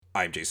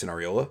I'm Jason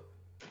Ariola.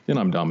 And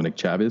I'm Dominic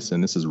Chavez,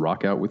 and this is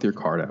Rock Out with Your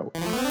Card Out.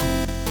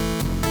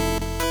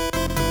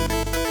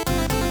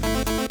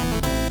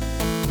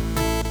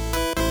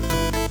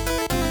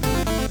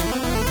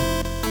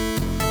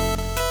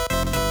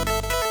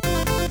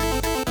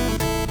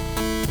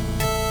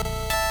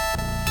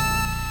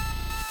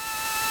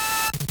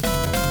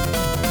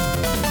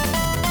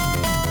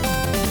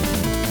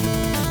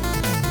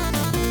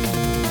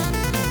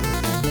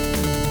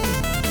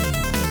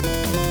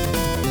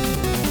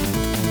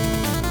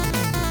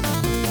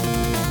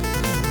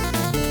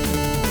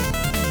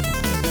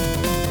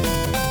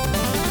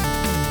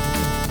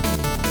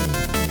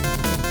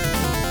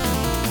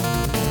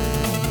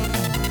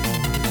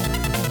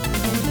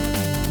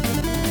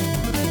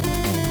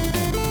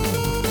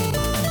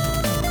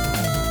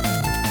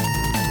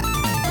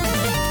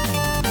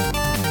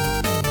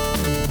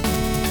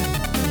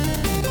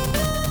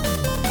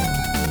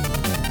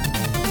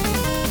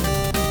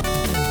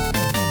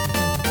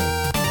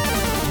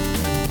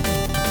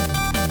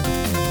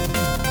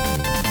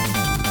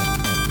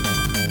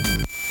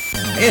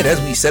 And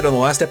as we said on the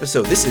last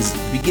episode, this is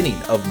the beginning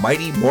of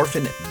Mighty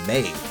Morphin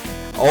May.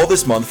 All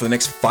this month, for the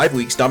next 5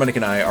 weeks, Dominic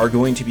and I are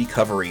going to be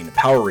covering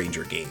Power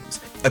Ranger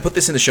games. I put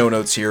this in the show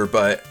notes here,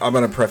 but I'm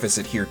going to preface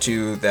it here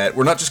too, that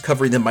we're not just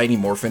covering the Mighty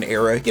Morphin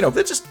era. You know,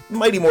 that's just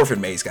Mighty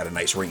Morphin May's got a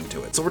nice ring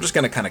to it, so we're just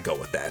going to kind of go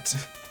with that.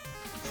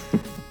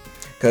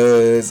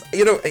 Because,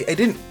 you know, I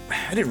didn't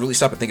really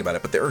stop and think about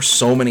it, but there are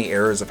so many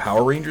eras of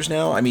Power Rangers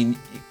now. I mean,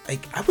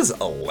 I was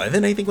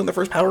 11, I think, when the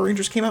first Power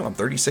Rangers came out. I'm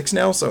 36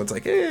 now, so it's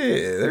like,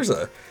 hey, there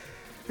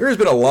has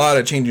been a lot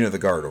of changing of the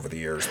guard over the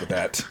years with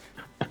that.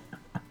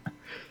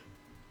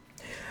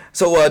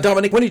 So,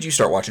 Dominic, when did you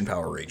start watching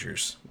Power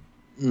Rangers?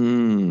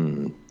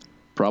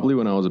 Probably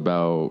when I was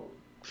about,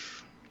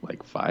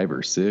 5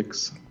 or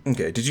 6.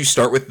 Okay, did you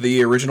start with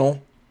the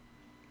original?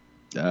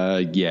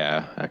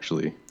 Yeah,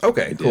 actually.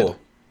 Okay, cool.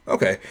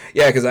 Okay,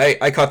 yeah, because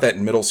I caught that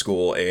in middle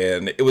school,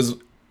 and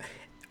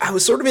I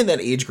was sort of in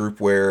that age group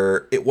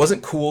where it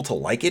wasn't cool to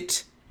like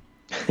it.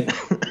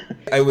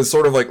 I was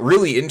sort of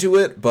really into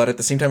it, but at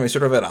the same time I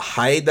sort of had to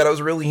hide that I was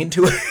really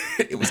into it.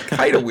 It was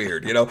kind of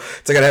weird, you know?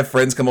 It's like I'd have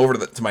friends come over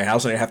to my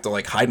house and I'd have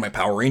to hide my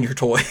Power Ranger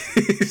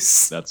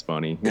toys. That's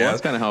funny. Well,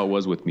 that's kind of how it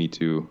was with me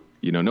too.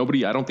 You know,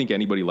 I don't think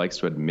anybody likes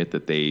to admit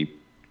that they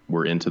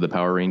were into the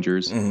Power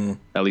Rangers. Mm-hmm.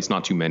 At least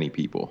not too many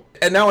people.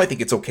 And now I think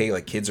it's okay,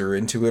 kids are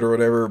into it or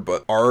whatever,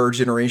 but our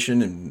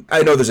generation, and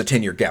I know there's a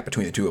 10-year gap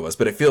between the two of us,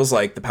 but it feels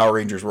like the Power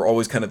Rangers were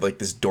always kind of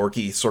this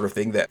dorky sort of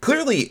thing that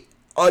clearly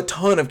a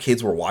ton of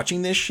kids were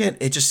watching this shit.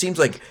 It just seems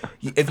like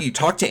if you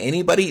talk to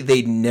anybody,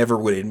 they never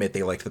would admit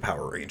they liked the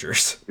Power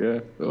Rangers. Yeah.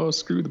 Oh,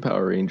 screw the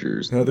Power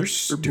Rangers. No, they're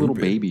stupid. Little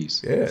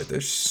babies. Yeah,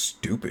 they're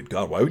stupid.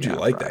 God, why would you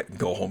like that?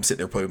 Go home, sit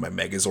there, play with my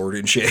Megazord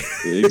and shit.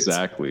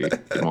 Exactly.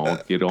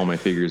 Get all my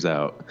figures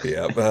out.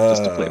 Yeah.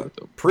 Just to play with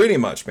them. Pretty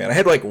much, man. I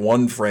had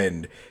one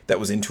friend that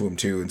was into them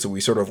too, and so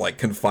we sort of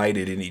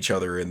confided in each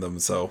other in them.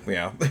 So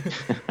yeah.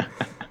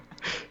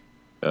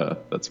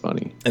 That's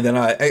funny. And then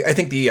I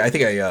think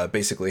I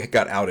basically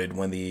got outed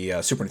when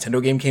the Super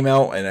Nintendo game came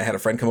out, and I had a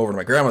friend come over to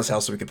my grandma's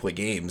house so we could play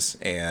games,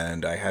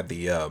 and I had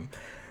the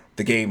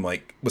game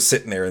was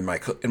sitting there in my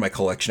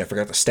collection. I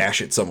forgot to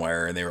stash it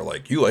somewhere, and they were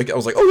like, "You like it?" I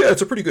was like, "Oh yeah,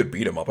 it's a pretty good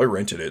beat 'em up. I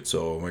rented it,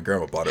 so my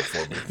grandma bought it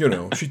for me. You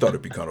know, she thought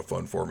it'd be kind of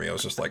fun for me." I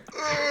was just like,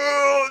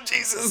 "Oh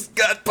Jesus,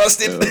 got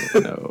busted."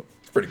 No.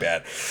 Pretty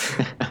bad.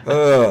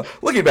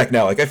 Looking back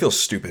now, I feel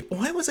stupid.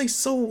 Why was I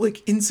so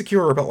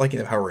insecure about liking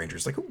the Power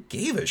Rangers? Who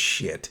gave a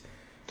shit?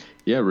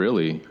 Yeah,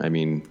 really. I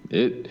mean,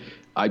 it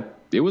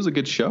was a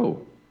good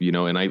show, you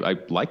know, and I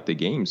liked the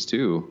games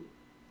too.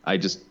 I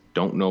just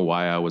don't know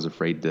why I was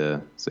afraid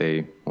to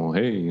say, well,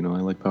 hey, you know,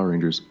 I like Power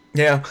Rangers.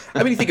 Yeah.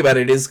 I mean, you think about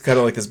it, it is kind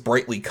of this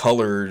brightly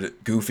colored,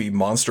 goofy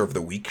Monster of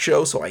the Week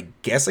show, so I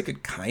guess I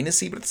could kind of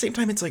see, but at the same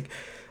time, it's like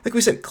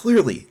we said,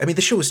 clearly, I mean,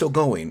 the show is still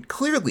going.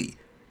 Clearly,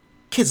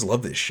 kids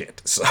love this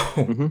shit, so...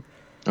 Mm-hmm.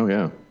 Oh,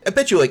 yeah. I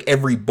bet you,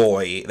 every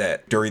boy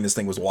that during this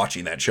thing was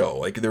watching that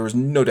show. There was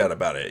no doubt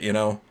about it, you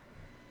know?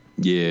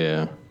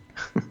 Yeah.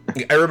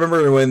 I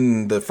remember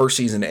when the first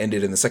season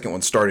ended and the second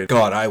one started.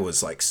 God, I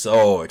was,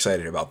 so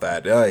excited about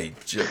that. I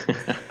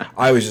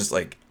was just,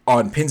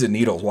 on pins and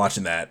needles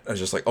watching that. I was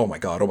just like, oh my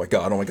god,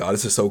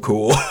 this is so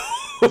cool.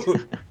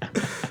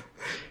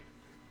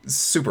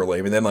 Super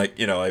lame. And then, I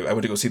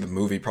went to go see the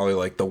movie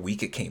probably, the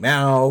week it came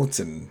out,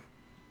 and...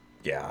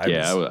 Yeah,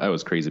 I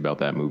was crazy about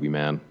that movie,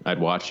 man. I'd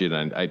watch it,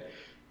 and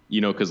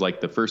because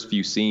the first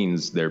few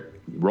scenes, they're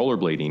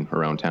rollerblading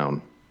around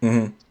town.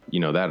 Mm-hmm. You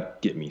know, that'd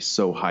get me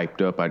so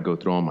hyped up. I'd go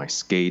throw on my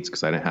skates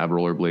because I didn't have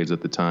rollerblades at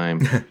the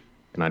time,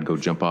 and I'd go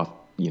jump off,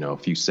 a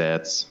few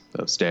sets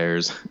of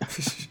stairs.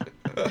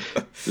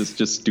 It's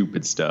just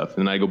stupid stuff.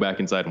 And then I go back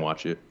inside and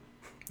watch it.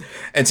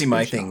 And see,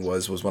 my thing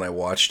was when I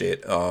watched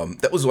it,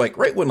 that was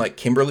right when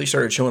Kimberly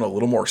started showing a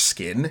little more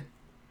skin.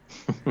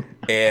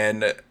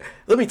 And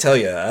let me tell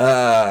you,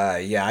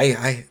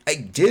 I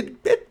did,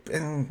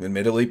 and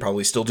admittedly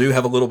probably still do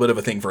have a little bit of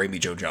a thing for Amy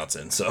Jo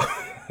Johnson, so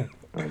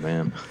Oh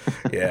man.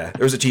 Yeah,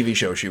 there was a TV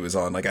show she was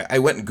on. Like I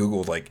went and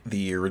Googled like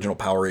the original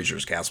Power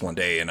Rangers cast one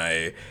day, and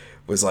I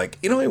was like,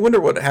 I wonder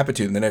what happened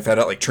to him. And then I found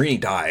out like Trini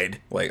died.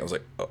 Like I was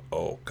like,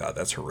 oh god,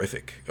 that's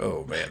horrific.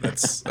 Oh man,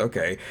 that's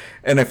okay.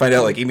 And I find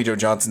out like Amy Jo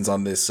Johnson's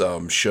on this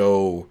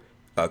show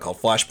called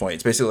Flashpoint.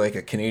 It's basically like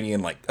a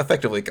Canadian, like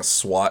effectively like a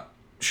SWAT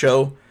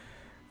show.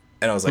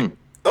 And I was like,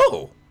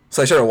 oh.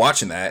 So I started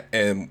watching that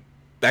and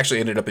actually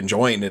ended up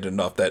enjoying it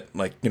enough that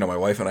like, my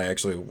wife and I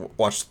actually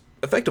watched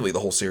effectively the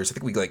whole series. I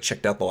think we like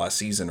checked out the last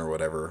season or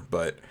whatever,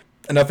 but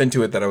enough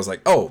into it that I was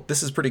like, oh,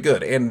 this is pretty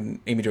good. And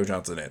Amy Jo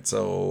Johnson in it.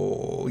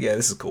 So yeah,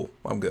 this is cool.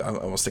 I'm good. I'm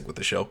gonna stick with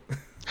the show.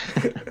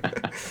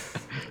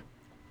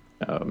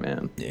 Oh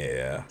man.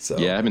 Yeah. So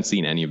yeah, I haven't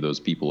seen any of those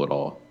people at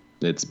all.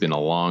 It's been a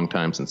long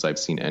time since I've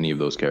seen any of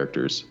those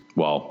characters.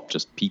 Well,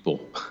 just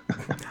people.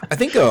 I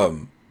think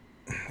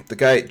the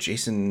guy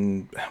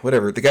Jason,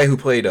 whatever, the guy who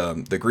played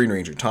the Green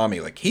Ranger Tommy,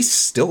 like he's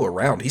still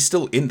around. He's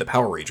still in the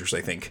Power Rangers, I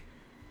think.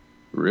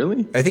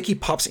 Really? I think he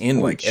pops in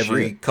Holy like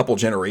every shit. couple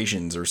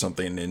generations or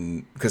something,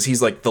 and because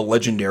he's like the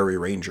legendary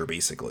Ranger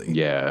basically.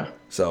 Yeah.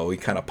 So he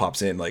kind of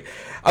pops in. Like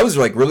I was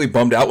like really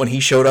bummed out when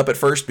he showed up at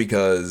first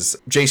because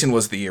Jason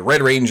was the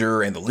Red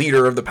Ranger and the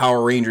leader of the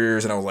Power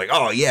Rangers, and I was like,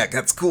 oh yeah,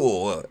 that's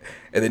cool.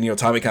 And then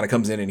Tommy kind of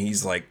comes in and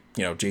he's like,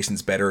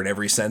 Jason's better in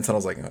every sense, and I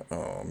was like,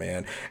 oh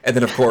man. And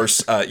then of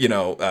course,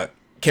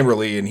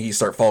 Kimberly and he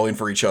start falling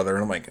for each other,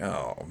 and I'm like,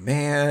 oh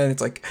man,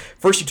 it's like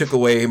first you took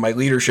away my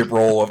leadership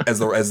role as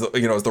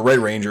the Red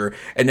Ranger,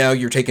 and now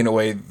you're taking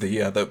away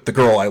the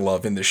girl I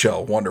love in the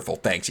show. Wonderful,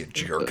 thanks, you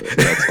jerk.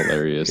 That's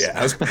hilarious.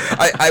 Yeah,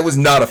 I was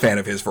not a fan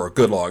of his for a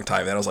good long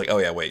time. Then I was like, oh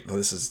yeah, wait,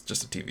 this is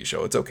just a TV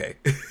show. It's okay.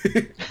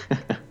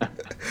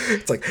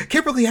 It's like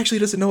Kimberly actually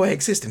doesn't know I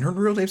exist, and her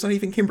real name's not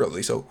even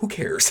Kimberly, so who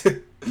cares?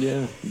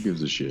 Yeah, who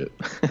gives a shit?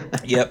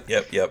 Yep.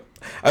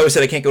 I always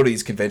said I can't go to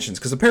these conventions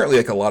because apparently,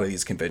 like a lot of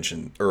these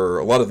conventions or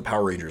a lot of the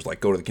Power Rangers, like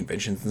go to the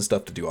conventions and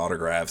stuff to do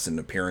autographs and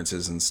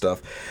appearances and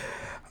stuff.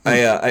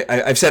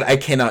 I've said I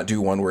cannot do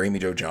one where Amy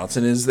Jo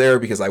Johnson is there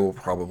because I will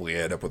probably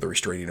end up with a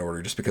restraining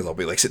order just because I'll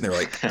be like sitting there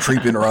like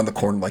creeping around the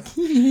corner like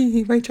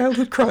my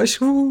childhood crush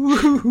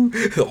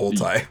the whole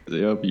time.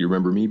 Yep, you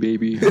remember me,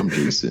 baby? I'm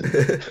Jason.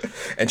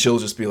 And she'll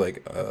just be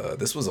like,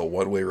 this was a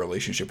one-way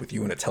relationship with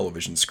you and a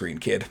television screen,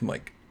 kid. I'm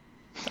like,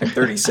 I'm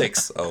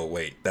 36. Oh,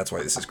 wait, that's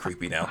why this is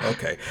creepy now.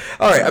 Okay.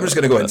 All right, I'm just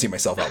going to go ahead and see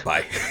myself out.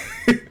 Bye.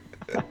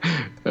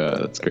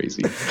 That's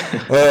crazy.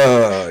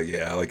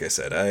 Yeah, like I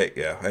said,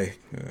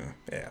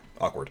 yeah,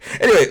 awkward.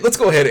 Anyway, let's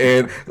go ahead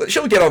and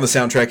shall we get on the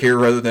soundtrack here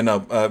rather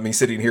than me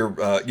sitting here,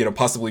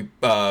 possibly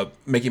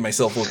making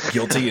myself look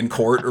guilty in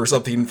court or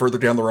something further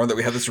down the road that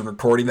we have this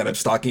recording that I'm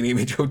stalking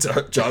Amy Jo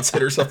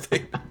Johnson or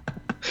something.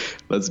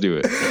 Let's do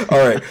it. All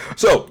right.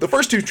 So the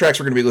first two tracks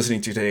we're going to be listening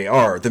to today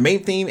are the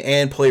main theme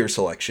and player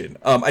selection.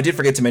 I did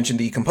forget to mention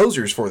the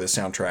composers for this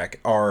soundtrack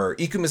are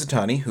Iku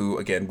Mizutani, who,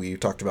 again, we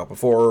talked about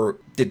before,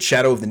 did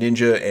Shadow of the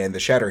Ninja and the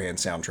Shatterhand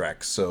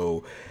soundtrack.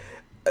 So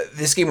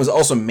this game was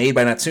also made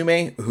by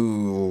Natsume,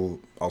 who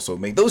also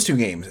made those two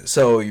games.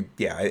 So,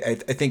 yeah, I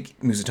think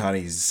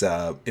Mizutani's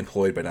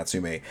employed by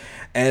Natsume.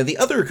 And the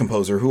other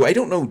composer, who I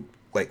don't know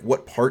like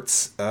what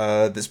parts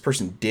this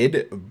person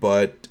did,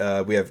 but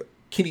we have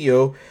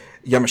Kinyo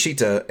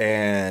Yamashita,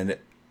 and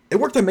it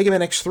worked on Mega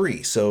Man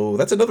X3, so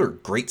that's another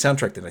great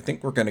soundtrack that I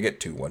think we're going to get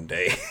to one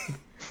day.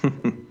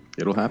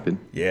 It'll happen.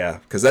 Yeah,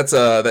 because that's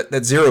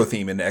that Zero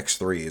theme in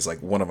X3 is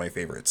like one of my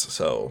favorites,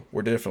 so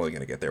we're definitely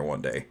going to get there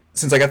one day.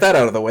 Since I got that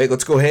out of the way,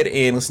 let's go ahead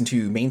and listen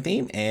to main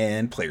theme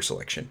and player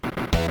selection.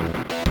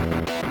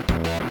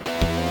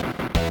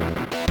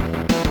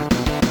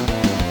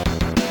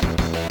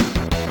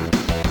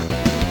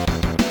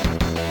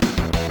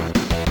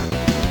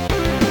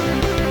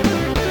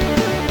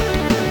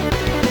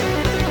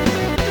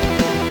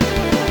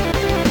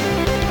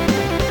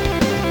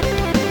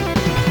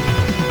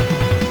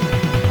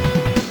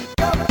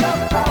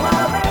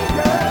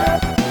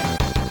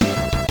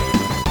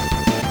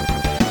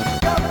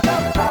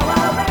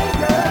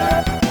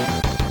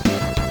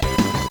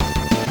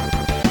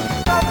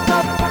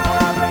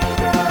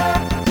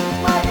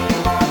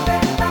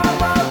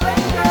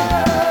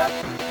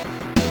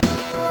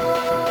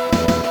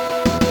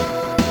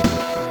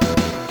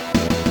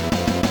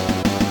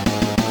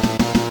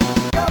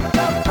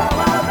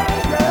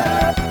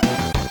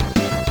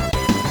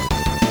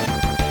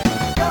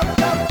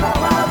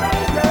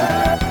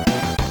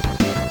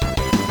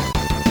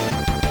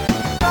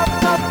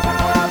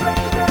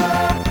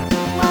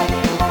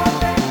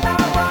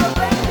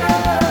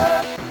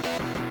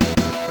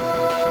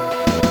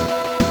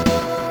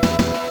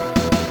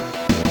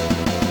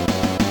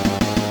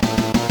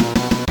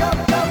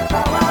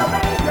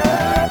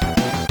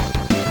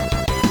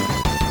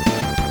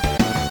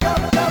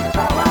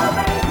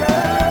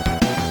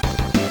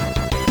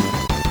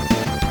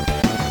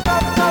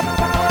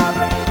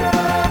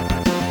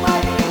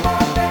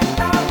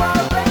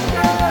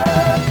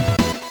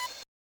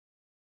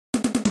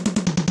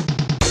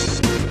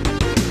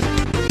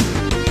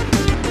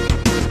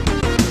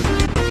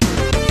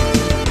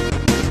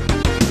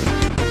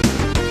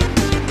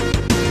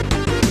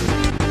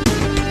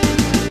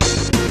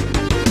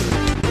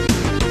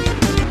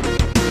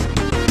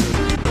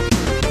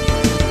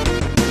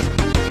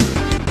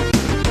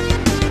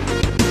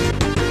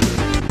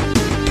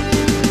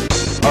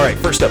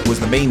 right, first up was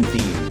the main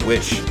theme,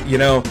 which,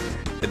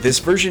 this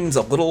version's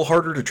a little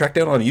harder to track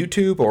down on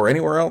YouTube or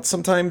anywhere else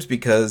sometimes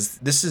because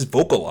this is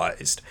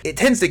vocalized. It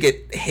tends to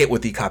get hit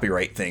with the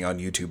copyright thing on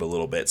YouTube a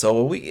little bit,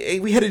 so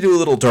we had to do a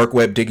little dark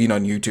web digging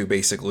on YouTube,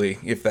 basically,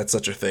 if that's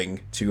such a thing,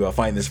 to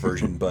find this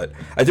version. But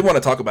I did want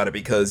to talk about it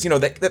because,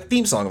 that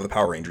theme song of the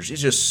Power Rangers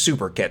is just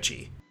super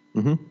catchy.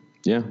 Mm-hmm.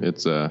 Yeah,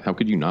 it's how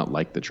could you not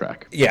like the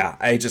track? Yeah,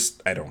 I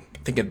don't.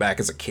 Thinking back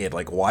as a kid,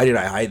 like, why did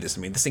I hide this?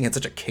 I mean, this thing had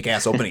such a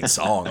kick-ass opening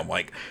song. I'm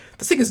like,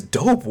 this thing is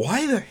dope.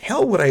 Why the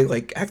hell would I,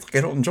 act like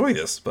I don't enjoy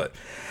this? But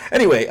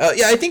anyway,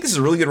 yeah, I think this is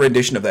a really good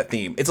rendition of that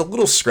theme. It's a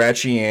little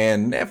scratchy,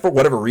 and for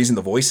whatever reason,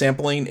 the voice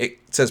sampling, it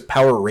says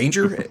Power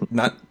Ranger,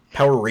 not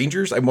Power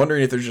Rangers. I'm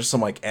wondering if there's just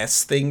some,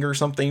 S thing or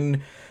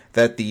something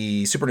that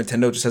the Super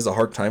Nintendo just has a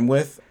hard time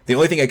with. The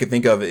only thing I could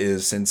think of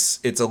is,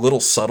 since it's a little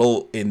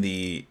subtle in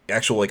the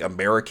actual,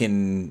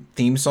 American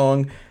theme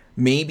song,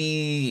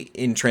 maybe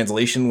in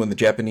translation when the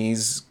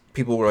Japanese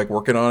people were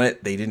working on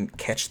it, they didn't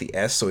catch the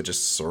S, so it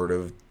just sort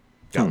of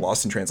got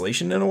lost in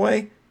translation in a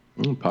way.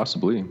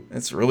 Possibly.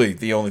 That's really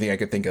the only thing I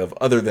could think of,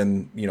 other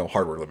than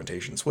hardware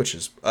limitations, which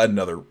is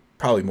another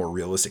probably more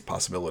realistic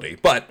possibility.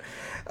 But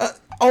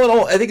all in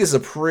all, I think this is a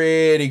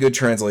pretty good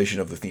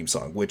translation of the theme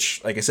song,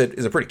 which, like I said,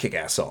 is a pretty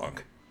kick-ass song.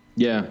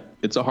 Yeah,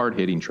 it's a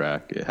hard-hitting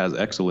track. It has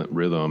excellent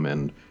rhythm,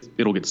 and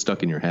it'll get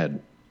stuck in your head.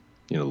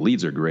 The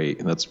leads are great,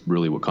 and that's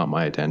really what caught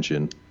my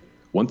attention.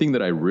 One thing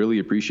that I really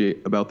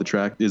appreciate about the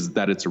track is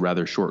that it's a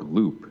rather short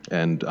loop,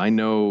 and I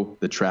know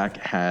the track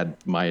had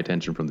my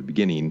attention from the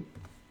beginning,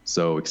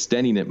 so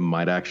extending it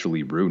might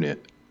actually ruin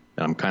it,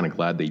 and I'm kind of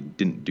glad they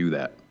didn't do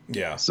that.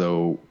 Yeah.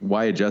 So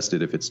why adjust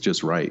it if it's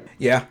just right?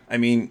 Yeah, I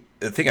mean,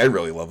 the thing I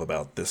really love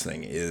about this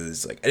thing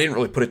is, I didn't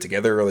really put it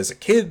together as a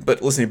kid,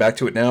 but listening back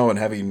to it now and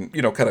having,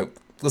 kind of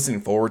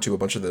listening forward to a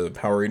bunch of the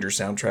Power Rangers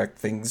soundtrack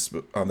things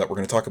that we're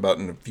going to talk about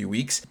in a few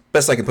weeks,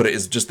 best I can put it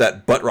is just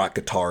that butt rock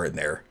guitar in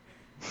there.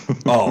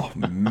 Oh,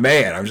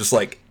 man, I'm just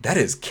like, that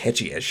is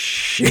catchy as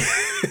shit.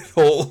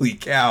 Holy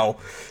cow.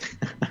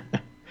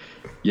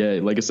 Yeah,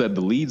 like I said,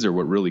 the leads are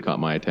what really caught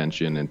my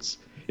attention. It's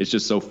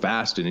just so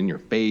fast and in your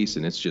face,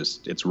 and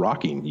it's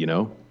rocking,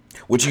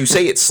 Would you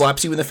say it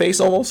slaps you in the face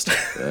almost?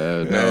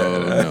 No.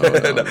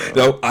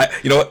 No,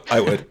 you know what? I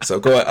would. So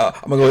go ahead. I'm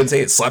going to go ahead and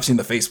say it slaps you in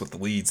the face with the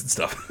leads and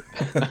stuff.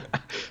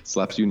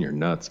 Slaps you in your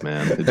nuts,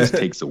 man. It just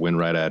takes the wind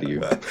right out of you.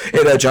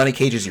 It Johnny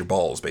Cage's your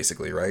balls,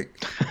 basically, right?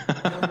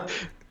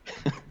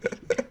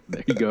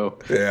 There you go.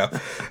 Yeah.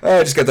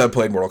 I just got done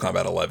playing Mortal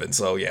Kombat 11,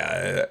 so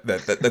yeah,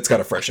 that's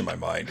kind of fresh in my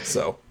mind.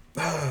 So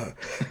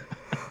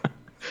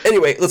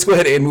anyway, let's go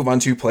ahead and move on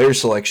to player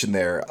selection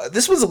there.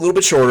 This was a little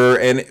bit shorter,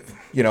 and,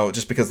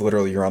 just because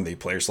literally you're on the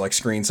player select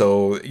screen,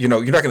 so, you're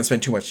not going to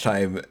spend too much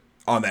time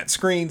on that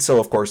screen, so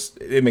of course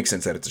it makes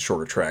sense that it's a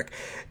shorter track.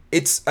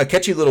 It's a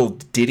catchy little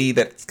ditty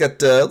that's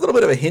got a little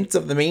bit of a hint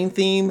of the main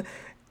theme.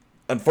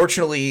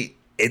 Unfortunately,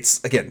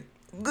 it's, again,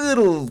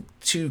 little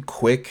too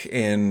quick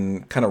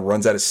and kind of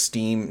runs out of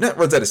steam. Not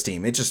runs out of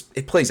steam,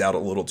 it plays out a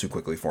little too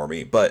quickly for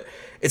me, but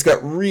it's got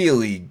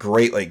really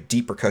great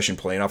deep percussion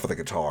playing off of the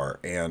guitar,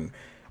 and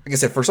like I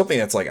said, for something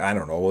that's I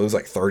don't know, it was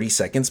 30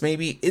 seconds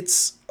maybe,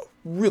 it's a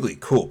really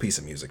cool piece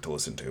of music to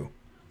listen to.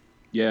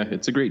 Yeah,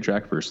 it's a great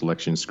track for a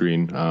selection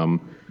screen.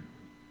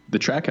 The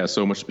track has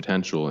so much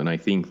potential, and I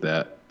think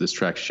that this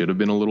track should have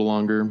been a little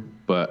longer,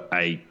 but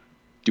I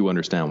do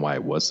understand why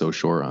it was so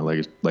short.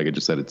 Like I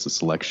just said, it's a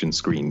selection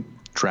screen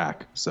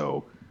track,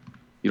 so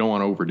you don't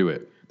want to overdo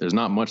it. There's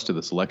not much to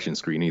the selection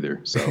screen either.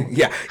 So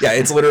yeah,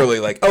 it's literally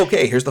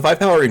okay, here's the 5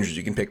 Power Rangers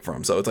you can pick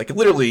from. So it's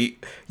literally,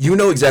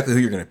 exactly who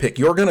you're going to pick.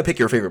 You're going to pick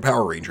your favorite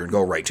Power Ranger and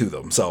go right to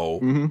them. So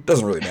it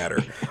doesn't really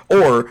matter.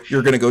 Or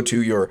you're going to go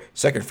to your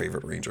second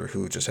favorite Ranger,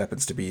 who just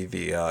happens to be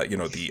the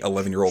the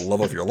 11-year-old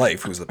love of your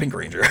life, who's the Pink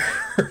Ranger.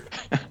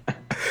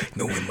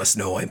 No one must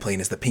know I'm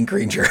playing as the Pink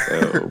Ranger.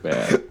 Oh,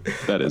 man.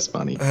 That is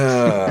funny.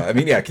 I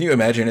mean, yeah, can you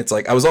imagine? It's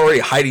I was already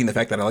hiding the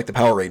fact that I like the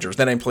Power Rangers,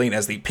 then I'm playing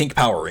as the Pink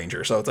Power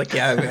Ranger. So it's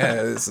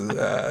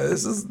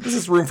this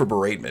is room for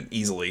beratement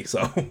easily.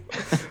 So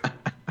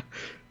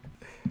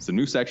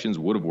new sections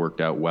would have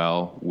worked out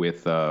well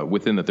with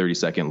within the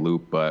 30-second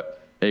loop, but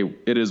hey,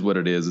 it is what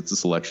it is. It's a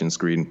selection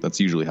screen. That's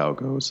usually how it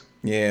goes.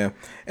 Yeah.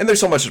 And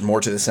there's so much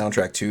more to the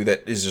soundtrack, too,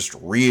 that is just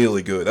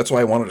really good. That's why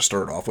I wanted to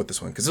start off with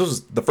this one, because this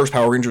was the first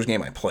Power Rangers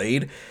game I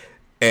played.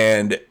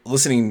 And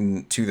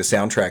listening to the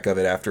soundtrack of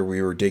it after we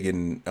were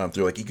digging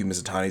through Iku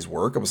Mizutani's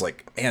work, I was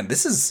like, man,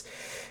 this is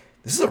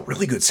a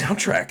really good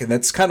soundtrack. And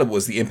that's kind of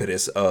was the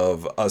impetus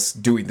of us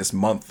doing this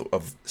month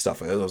of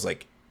stuff. I was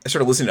like, I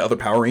started listening to other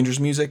Power Rangers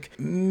music.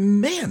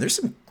 Man, there's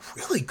some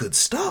really good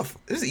stuff.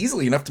 There's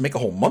easily enough to make a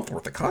whole month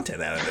worth of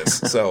content out of this.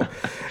 So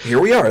here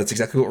we are. That's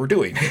exactly what we're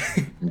doing.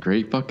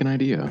 Great fucking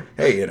idea.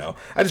 Hey,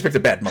 I just picked a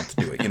bad month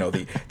to do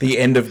it. The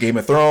end of Game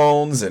of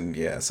Thrones, and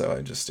yeah, so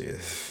I just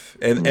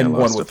and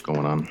one with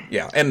going on.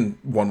 Yeah, and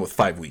one with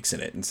 5 weeks in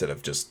it instead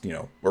of just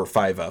or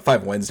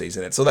five Wednesdays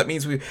in it. So that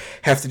means we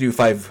have to do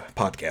 5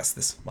 podcasts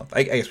this month.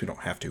 I guess we don't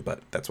have to, but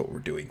that's what we're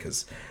doing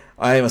because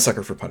I am a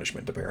sucker for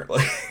punishment,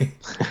 apparently.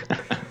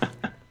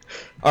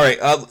 All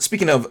right.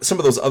 Speaking of some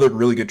of those other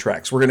really good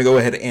tracks, we're going to go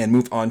ahead and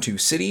move on to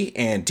City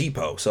and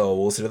Depot. So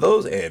we'll listen to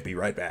those and be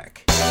right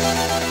back.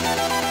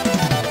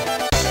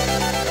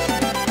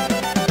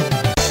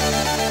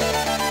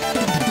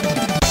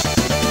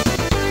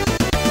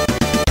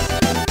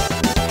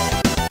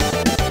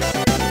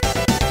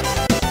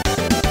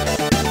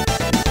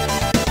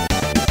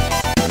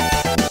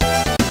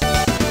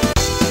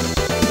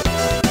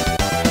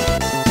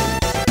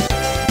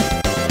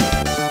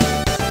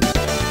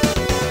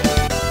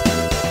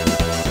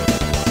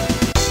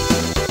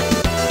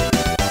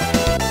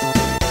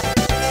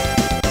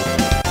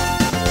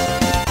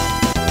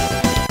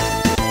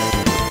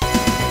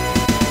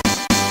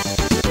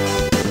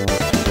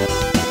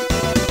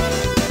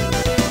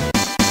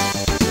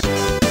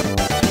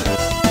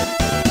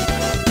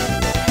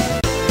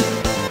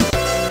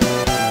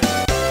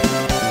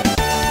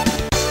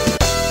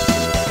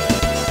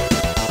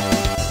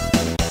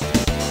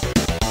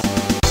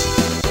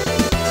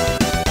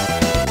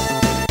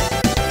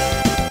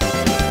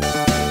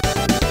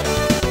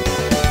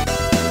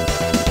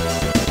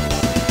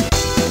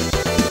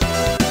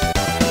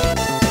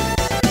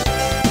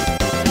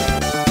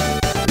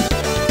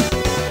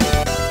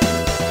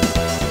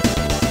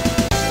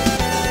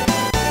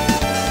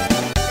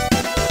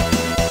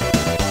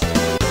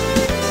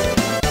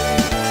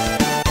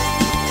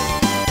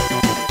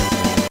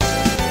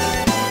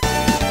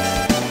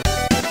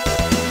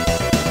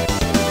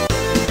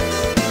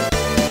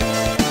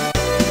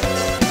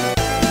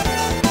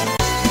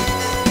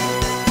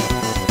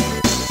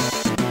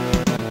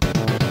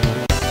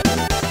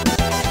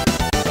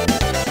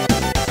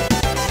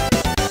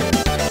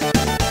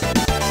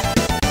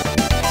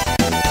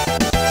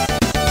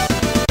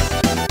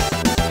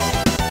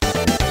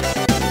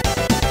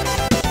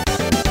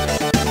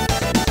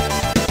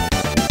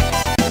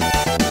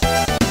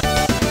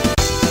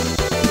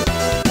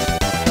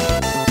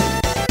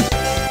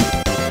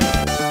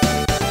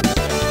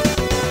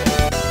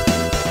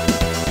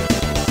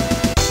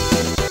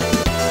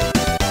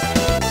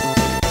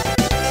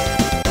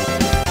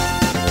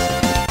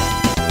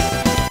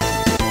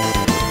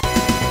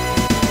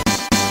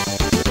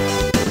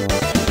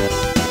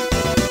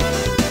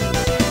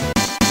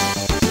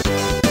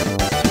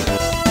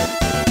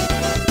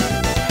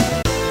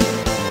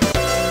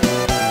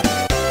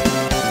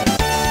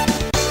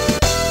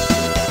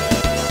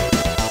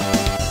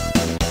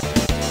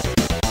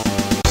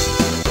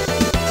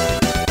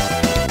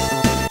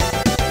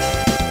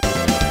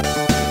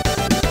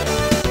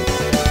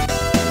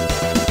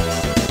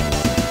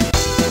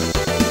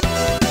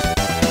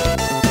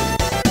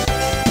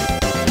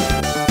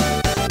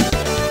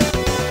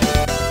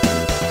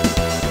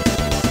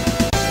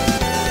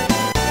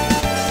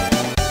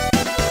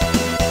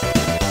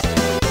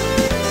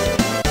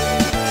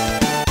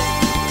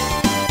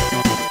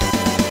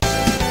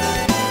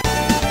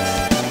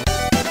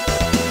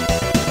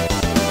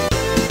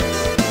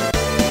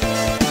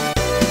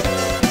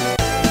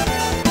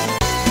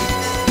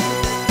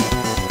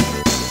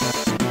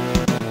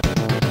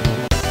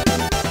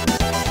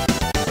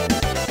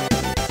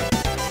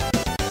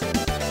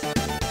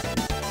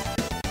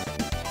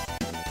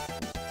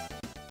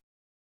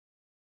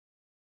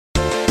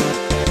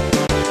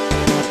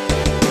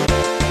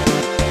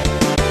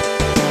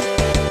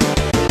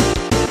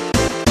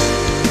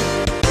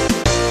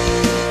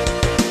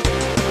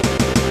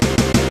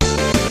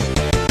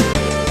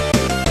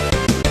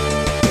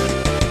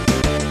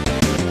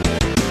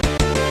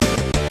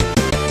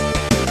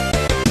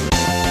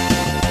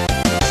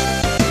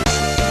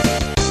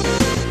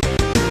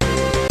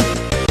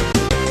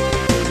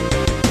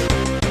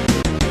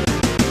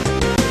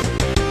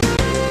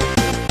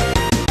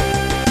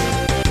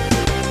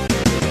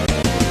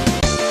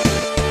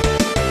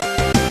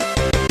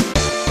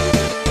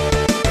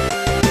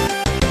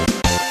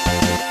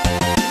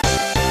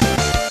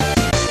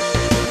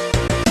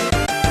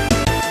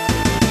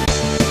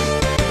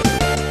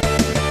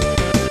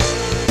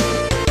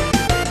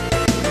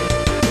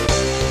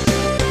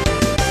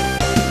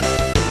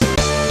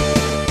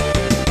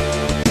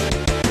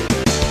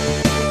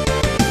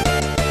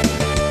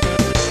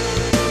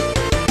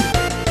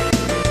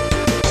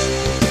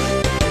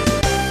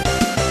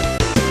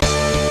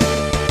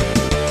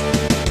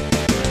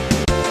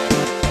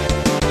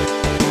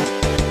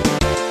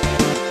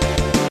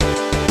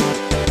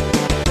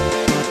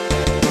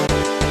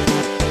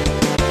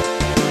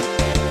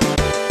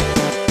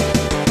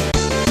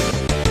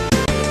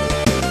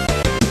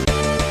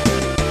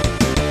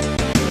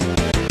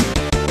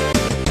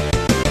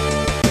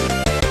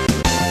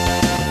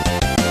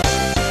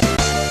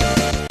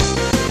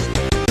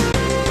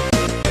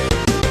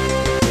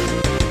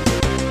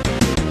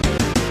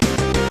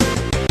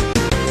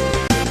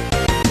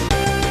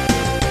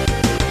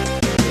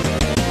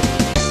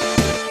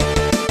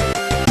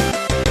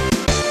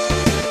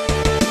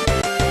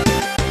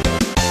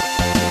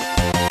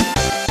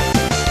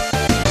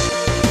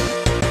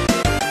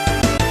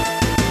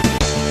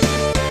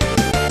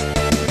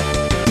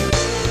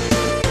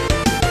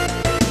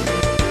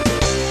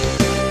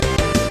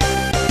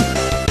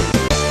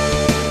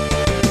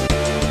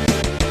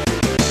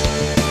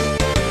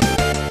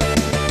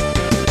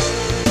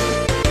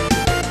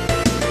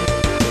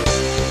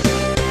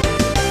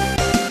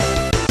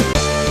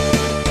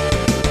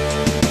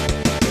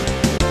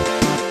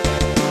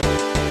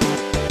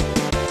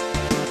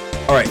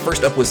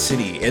 first up was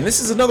City, and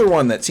this is another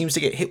one that seems to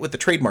get hit with the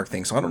trademark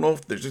thing, so I don't know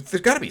if there's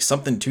got to be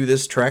something to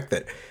this track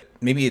that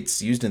maybe it's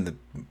used in the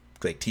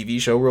like TV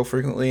show real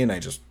frequently and I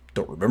just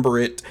don't remember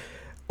it,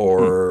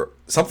 or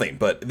something.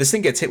 But this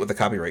thing gets hit with the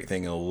copyright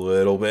thing a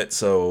little bit,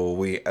 so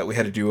we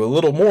had to do a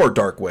little more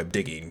dark web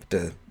digging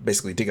to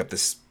basically dig up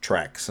this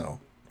track. So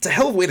it's a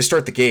hell of a way to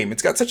start the game.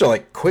 It's got such a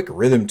like quick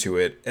rhythm to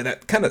it, and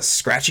that kind of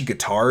scratchy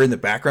guitar in the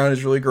background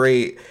is really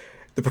great.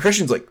 The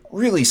percussion's like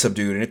really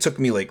subdued, and it took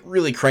me like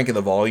really cranking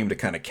the volume to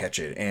kind of catch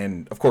it.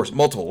 And of course,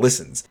 multiple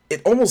listens.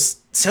 It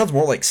almost sounds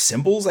more like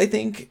cymbals, I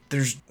think.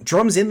 There's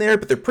drums in there,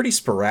 but they're pretty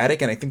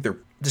sporadic, and I think they're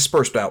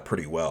dispersed out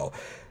pretty well.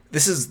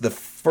 This is the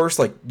first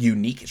like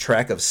unique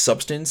track of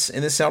substance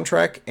in this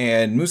soundtrack,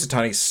 and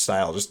Musatani's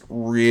style just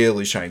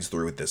really shines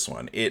through with this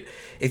one.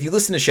 If you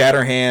listen to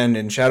Shatterhand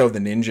and Shadow of the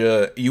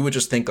Ninja, you would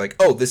just think like,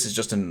 oh, this is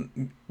just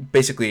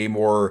basically a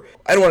more,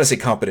 I don't want to say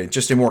competent,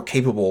 just a more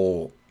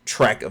capable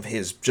track of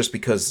his, just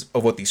because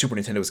of what the Super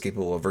Nintendo was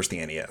capable of versus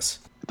the NES.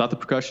 I thought the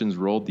percussions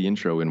rolled the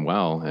intro in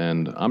well,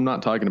 and I'm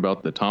not talking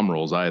about the tom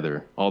rolls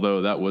either,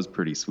 although that was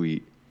pretty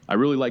sweet. I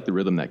really like the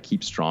rhythm that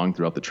keeps strong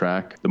throughout the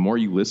track. The more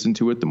you listen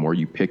to it, the more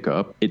you pick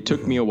up. It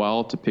took me a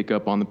while to pick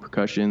up on the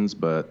percussions,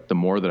 but the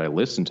more that I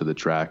listen to the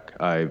track,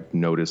 I've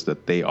noticed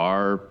that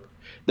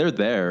they're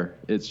there.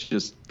 It's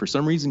just, for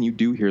some reason, you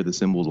do hear the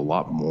cymbals a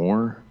lot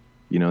more.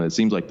 You know, it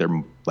seems like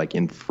they're like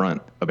in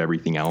front of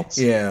everything else.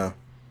 Yeah.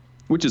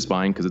 Which is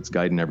fine because it's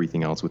guiding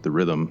everything else with the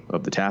rhythm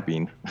of the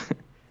tapping.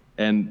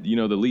 And, you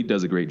know, the lead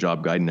does a great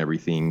job guiding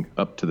everything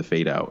up to the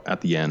fade out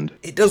at the end.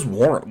 It does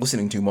warrant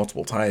listening to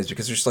multiple times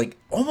because there's like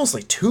almost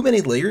like too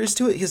many layers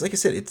to it. Because like I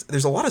said,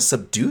 there's a lot of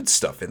subdued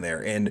stuff in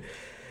there, and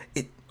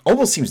it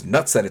almost seems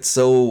nuts that it's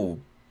so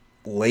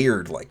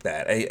layered like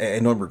that. I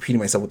know I'm repeating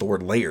myself with the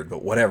word layered,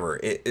 but whatever.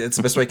 It's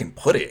the best way I can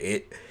put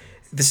it.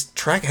 This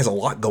track has a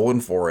lot going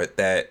for it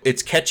that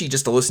it's catchy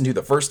just to listen to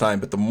the first time,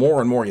 but the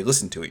more and more you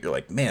listen to it, you're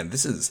like, man,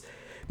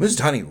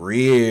 Musatani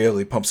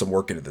really pumped some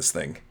work into this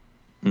thing.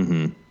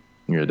 Mm-hmm.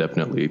 Yeah,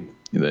 definitely.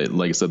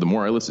 Like I said, the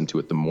more I listen to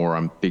it, the more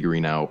I'm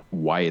figuring out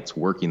why it's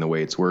working the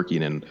way it's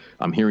working. And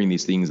I'm hearing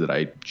these things that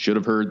I should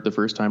have heard the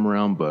first time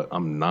around, but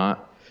I'm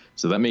not.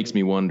 So that makes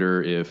me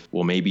wonder if,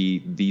 well,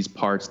 maybe these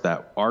parts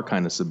that are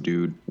kind of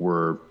subdued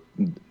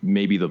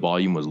maybe the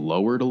volume was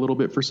lowered a little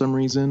bit for some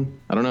reason.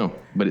 I don't know.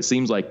 But it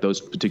seems like those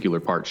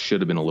particular parts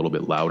should have been a little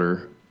bit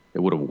louder. It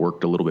would have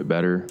worked a little bit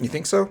better. You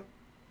think so?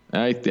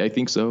 I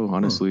think so,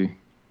 honestly.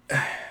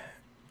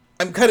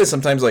 I'm kind of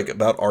sometimes like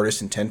about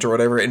artist intent or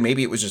whatever, and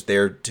maybe it was just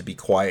there to be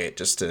quiet,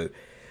 just to,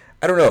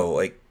 I don't know,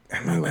 like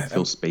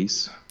fill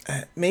space.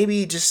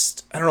 Maybe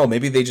just, I don't know,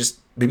 maybe they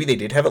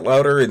did have it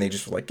louder, and they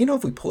just were like, you know,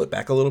 if we pull it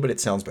back a little bit, it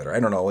sounds better. I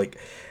don't know, like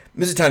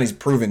Mizutani's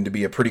proven to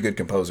be a pretty good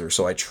composer,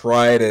 so I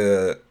try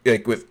to,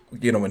 like, with,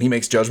 you know, when he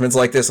makes judgments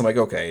like this, I'm like,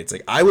 okay, it's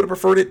like I would have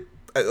preferred it,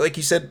 like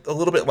you said, a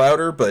little bit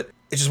louder, but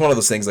it's just one of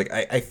those things. Like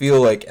I feel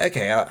like,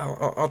 okay,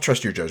 I'll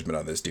trust your judgment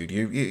on this, dude.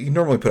 You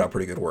normally put out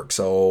pretty good work,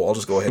 so I'll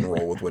just go ahead and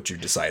roll with what you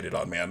decided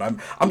on, man.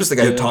 I'm just the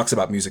guy who talks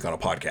about music on a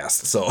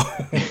podcast, so.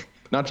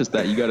 Not just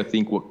that, you got to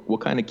think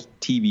what kind of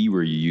TV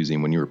were you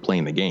using when you were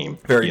playing the game?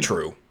 Very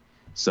true.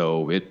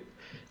 So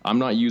I'm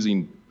not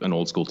using an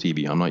old school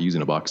TV. I'm not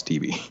using a box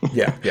TV.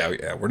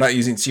 Yeah. We're not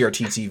using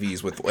CRT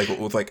TVs with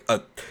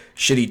a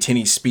shitty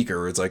tinny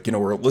speaker. It's like, you know,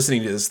 we're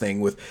listening to this thing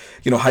with,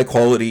 you know, high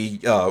quality,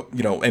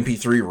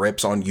 MP3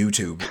 rips on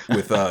YouTube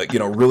with,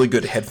 really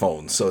good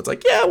headphones. So it's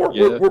like,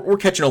 we're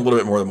catching a little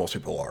bit more than most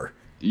people are.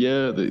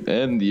 Yeah, the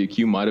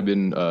EQ might have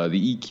been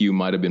the EQ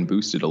might have been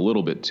boosted a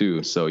little bit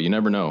too, so you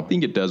never know. I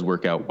think it does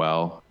work out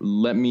well.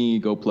 Let me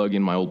go plug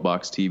in my old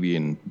box TV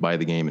and buy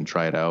the game and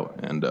try it out,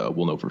 and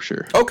we'll know for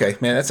sure. Okay,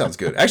 man, that sounds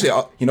good.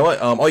 Actually, you know what?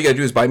 All you gotta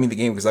do is buy me the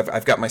game because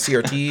I've got my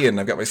CRT and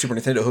I've got my Super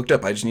Nintendo hooked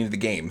up. I just needed the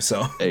game.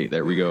 So hey,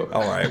 there we go.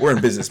 All right, we're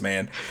in business,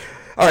 man.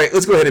 All right,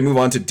 let's go ahead and move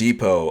on to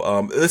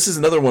Depot. This is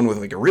another one with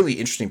like a really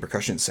interesting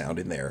percussion sound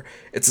in there.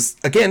 It's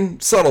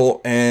again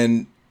subtle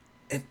and.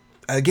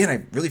 Again,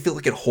 I really feel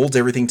like it holds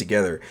everything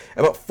together.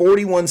 About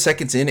 41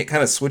 seconds in, it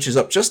kind of switches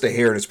up just a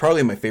hair, and it's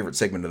probably my favorite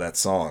segment of that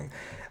song.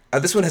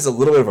 This one has a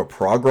little bit of a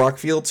prog rock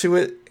feel to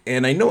it,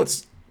 and I know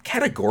it's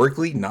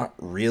categorically not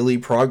really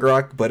prog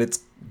rock, but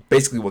it's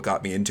basically what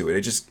got me into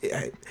it.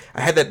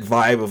 I had that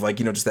vibe of like,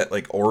 you know, just that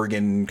like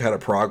Oregon kind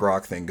of prog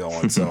rock thing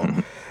going.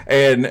 So,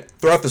 and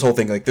throughout this whole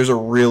thing, like there's a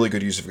really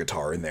good use of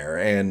guitar in there,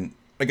 and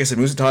like I said,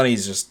 Musatani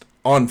is just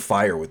on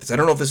fire with this. I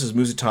don't know if this is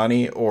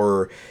Musatani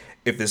or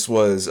if this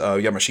was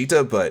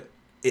Yamashita, but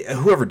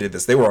whoever did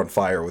this, they were on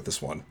fire with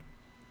this one.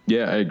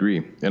 Yeah, I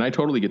agree. And I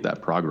totally get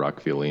that prog rock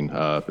feeling,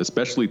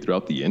 especially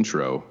throughout the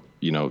intro.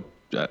 You know,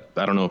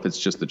 I don't know if it's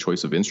just the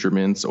choice of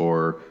instruments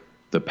or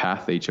the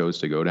path they chose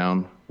to go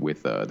down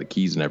with the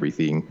keys and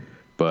everything.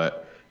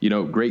 But, you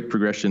know, great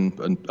progression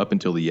up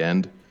until the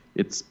end.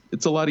 It's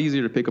a lot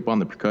easier to pick up on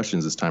the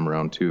percussions this time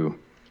around, too.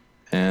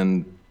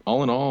 And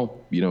all in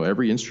all, you know,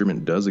 every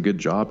instrument does a good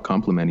job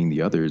complementing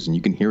the others, and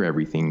you can hear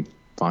everything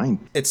fine.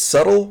 It's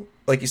subtle,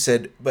 like you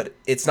said, but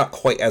it's not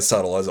quite as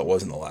subtle as it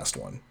was in the last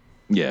one.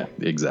 Yeah,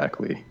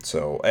 exactly.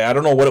 So I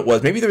don't know what it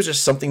was. Maybe there was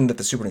just something that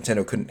the Super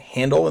Nintendo couldn't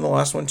handle in the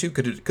last one too.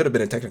 Could have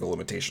been a technical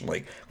limitation.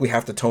 Like we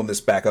have to tone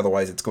this back,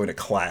 otherwise it's going to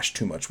clash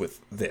too much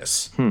with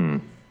this. Yeah,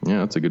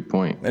 that's a good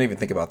point. I didn't even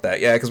think about that.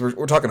 Yeah, because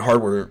we're talking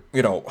hardware,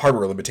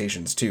 hardware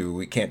limitations too.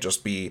 We can't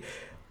just be,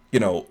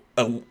 a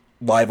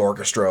live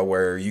orchestra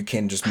where you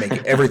can just make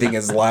everything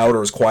as loud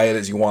or as quiet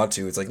as you want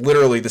to. It's like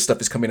literally this stuff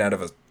is coming out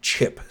of a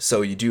chip,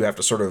 so you do have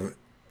to sort of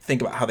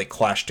think about how they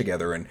clash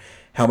together and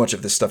how much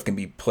of this stuff can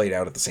be played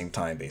out at the same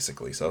time,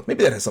 basically. So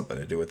maybe that has something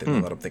to do with it.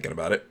 Now that I'm thinking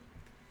about it.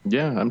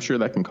 Yeah, I'm sure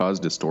that can cause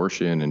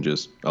distortion and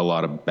just a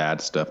lot of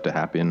bad stuff to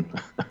happen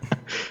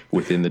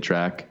within the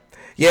track.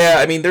 Yeah,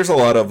 I mean, there's a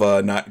lot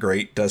of not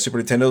great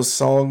Super Nintendo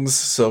songs,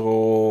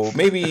 so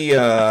maybe,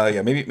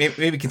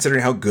 maybe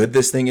considering how good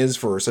this thing is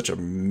for such a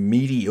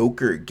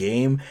mediocre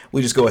game,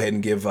 we just go ahead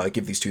and give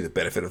these two the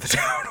benefit of the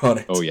doubt on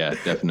it. Oh yeah,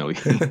 definitely.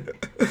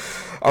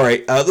 All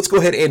right, let's go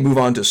ahead and move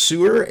on to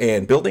Sewer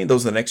and Building.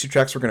 Those are the next two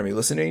tracks we're going to be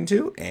listening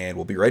to, and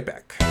we'll be right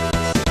back.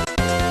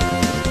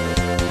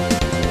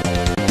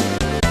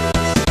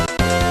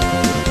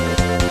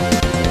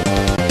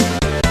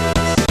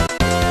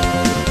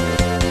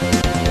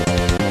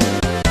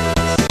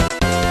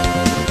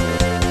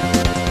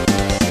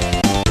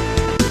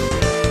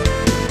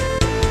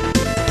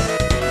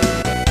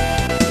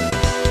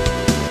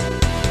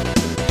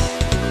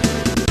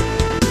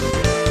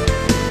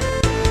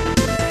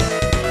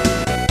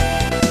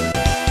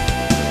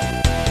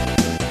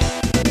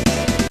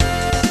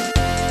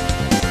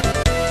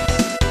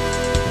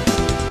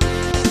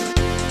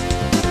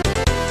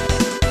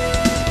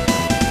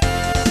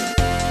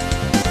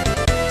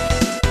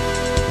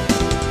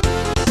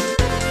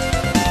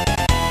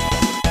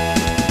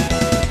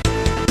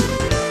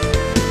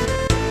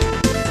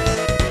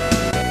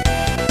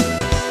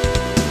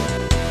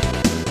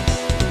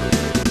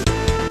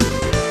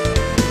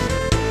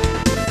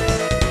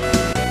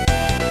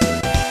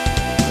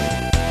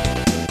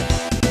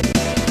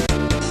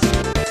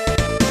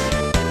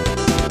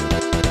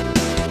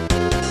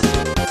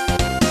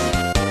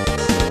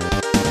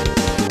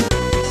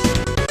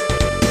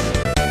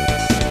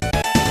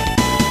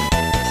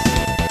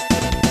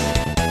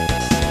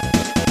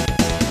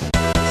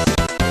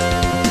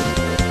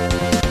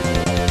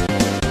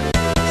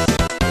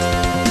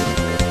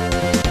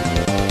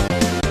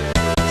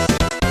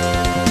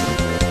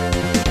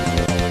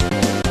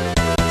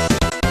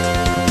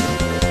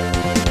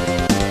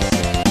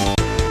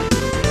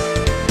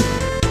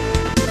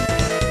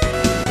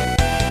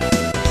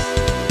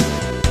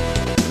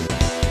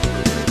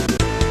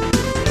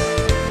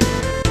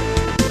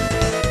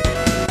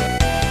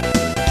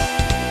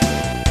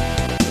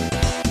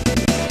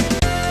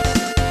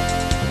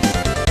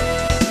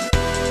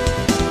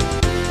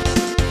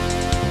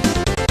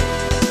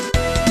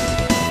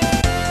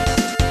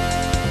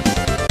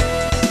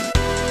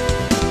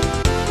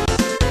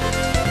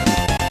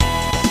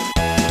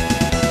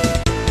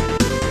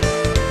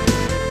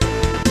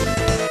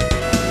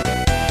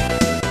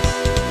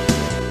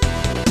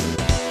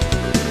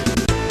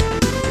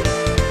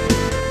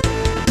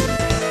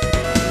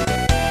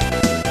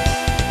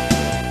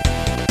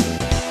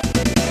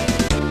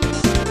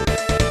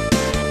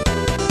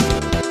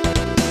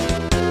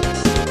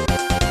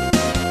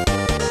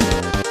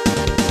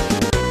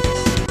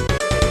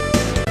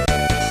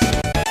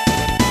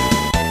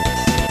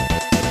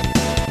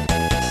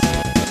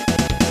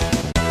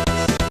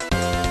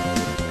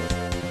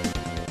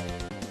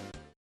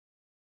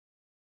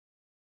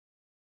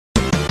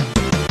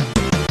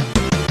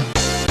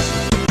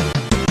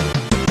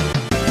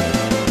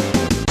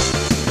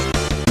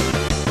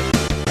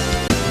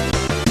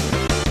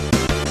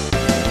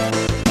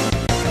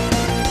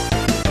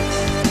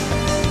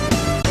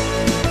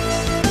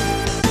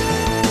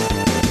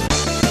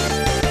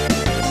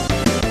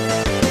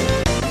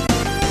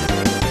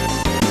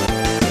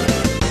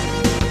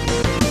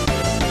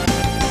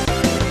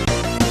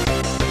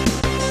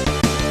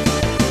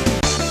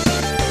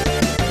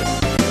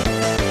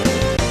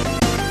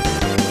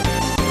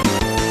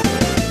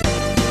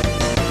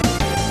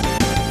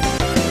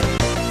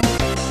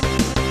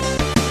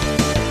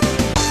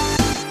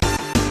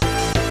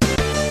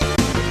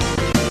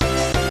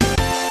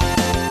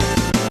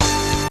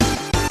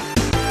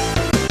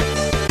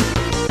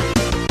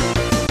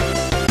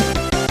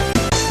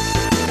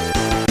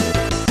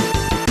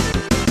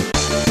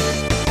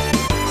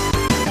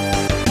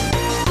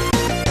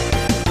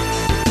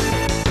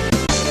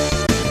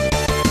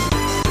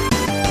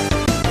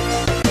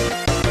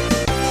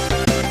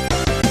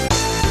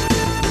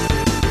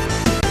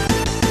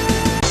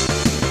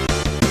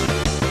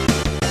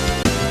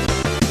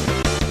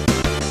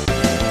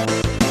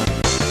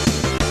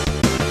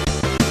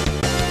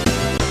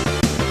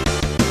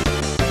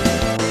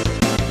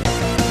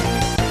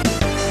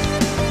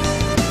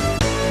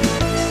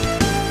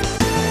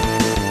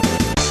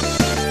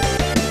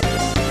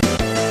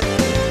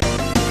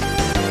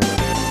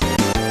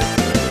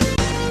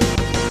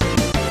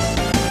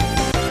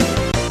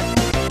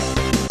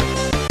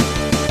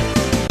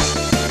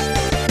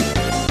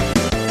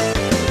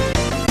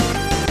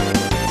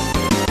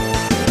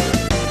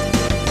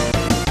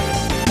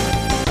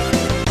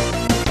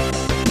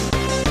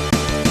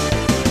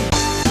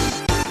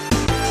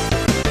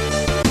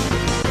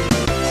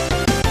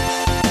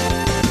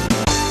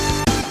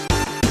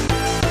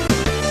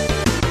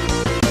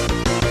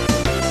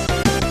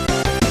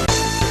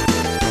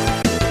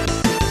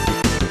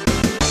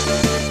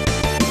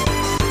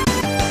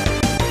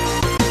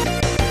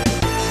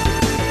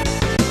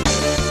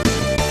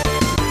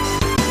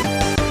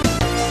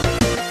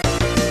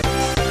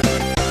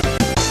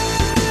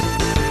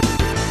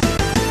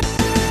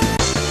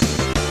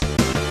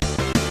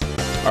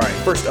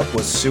 first up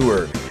was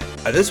Sewer.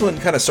 This one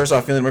kind of starts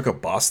off feeling like a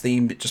boss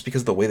theme just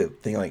because of the way the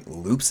thing like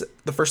loops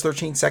the first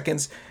 13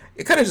 seconds.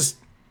 It kind of just,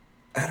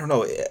 I don't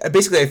know.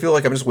 Basically, I feel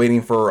like I'm just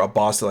waiting for a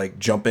boss to like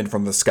jump in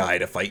from the sky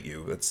to fight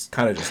you. That's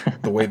kind of just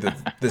the way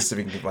that this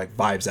thing like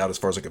vibes out as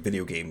far as like a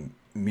video game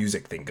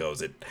music thing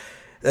goes.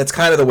 That's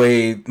kind of the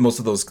way most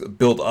of those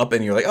build up,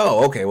 and you're like,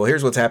 oh, okay, well,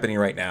 here's what's happening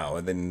right now,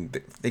 and then the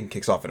thing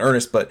kicks off in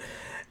earnest. But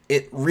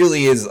it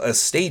really is a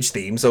stage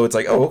theme, so it's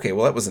like, oh, okay,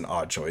 well, that was an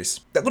odd choice.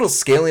 That little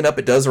scaling up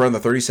it does around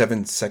the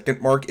 37-second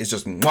mark is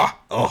just, mwah!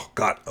 Oh,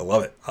 God, I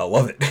love it. I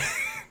love it.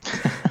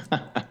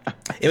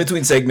 In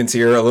between segments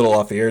here, a little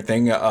off the air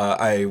thing,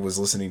 I was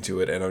listening to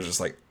it, and I was just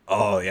like,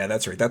 oh, yeah,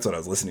 that's right. That's what I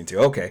was listening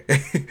to. Okay.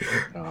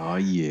 Oh,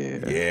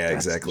 yeah. Yeah,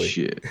 that's exactly.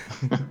 Shit.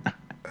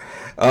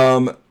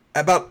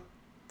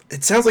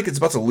 It sounds like it's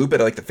about to loop at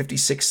like the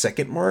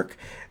 56-second mark,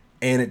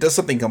 and it does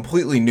something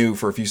completely new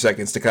for a few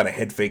seconds to kind of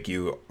head fake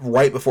you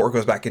right before it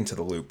goes back into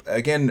the loop.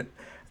 Again,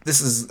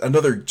 this is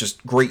another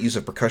just great use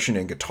of percussion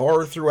and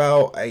guitar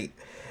throughout. Like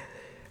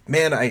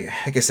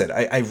I said,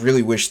 I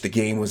really wish the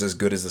game was as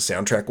good as the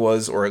soundtrack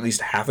was, or at least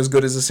half as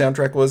good as the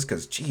soundtrack was,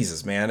 because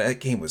Jesus, man, that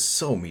game was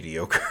so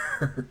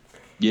mediocre.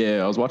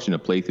 Yeah, I was watching a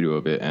playthrough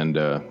of it, and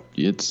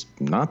it's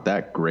not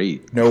that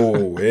great.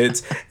 No,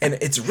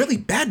 it's really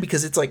bad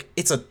because it's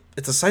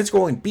a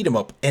side-scrolling beat 'em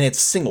up, and it's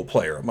single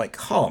player. I'm like,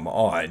 come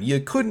on, you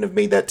couldn't have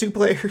made that 2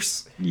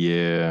 players.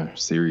 Yeah,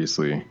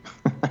 seriously.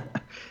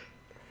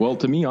 Well,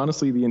 to me,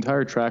 honestly, the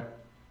entire track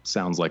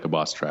sounds like a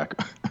boss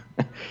track.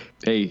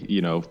 Hey,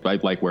 I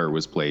like where it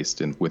was placed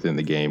within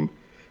the game.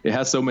 It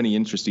has so many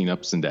interesting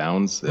ups and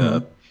downs.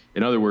 Mm-hmm.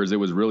 In other words, it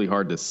was really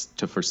hard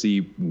to foresee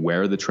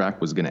where the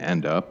track was going to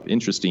end up.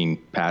 Interesting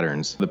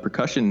patterns. The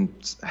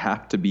percussions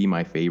have to be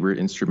my favorite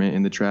instrument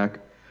in the track.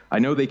 I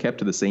know they kept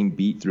to the same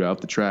beat throughout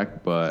the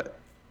track, but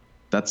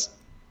that's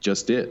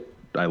just it.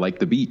 I like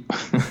the beat.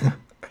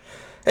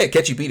 Hey, a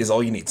catchy beat is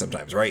all you need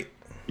sometimes, right?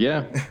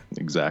 Yeah,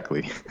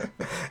 exactly.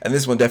 And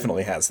this one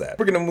definitely has that.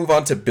 We're going to move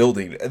on to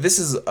building. This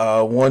is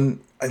one...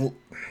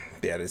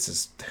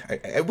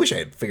 I wish I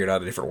had figured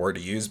out a different word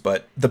to use,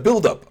 but the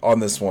build-up on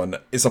this one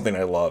is something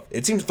I love.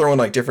 It seems to throw in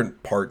like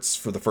different parts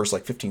for the first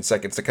like 15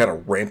 seconds to kind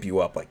of ramp you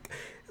up. Like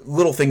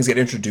little things get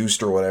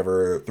introduced or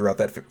whatever throughout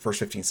that first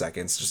 15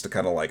 seconds just to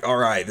kind of like, all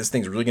right, this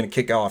thing's really going to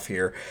kick off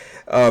here.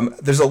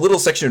 There's a little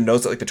section of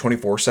notes at like the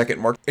 24-second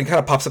mark. It kind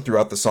of pops up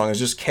throughout the song. It's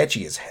just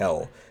catchy as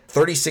hell.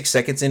 36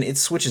 seconds in, it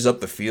switches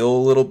up the feel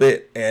a little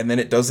bit, and then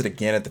it does it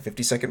again at the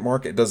 50-second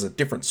mark. It does a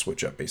different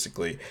switch up,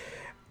 basically.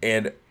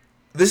 And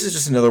this is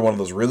just another one of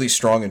those really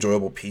strong,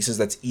 enjoyable pieces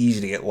that's easy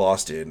to get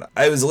lost in.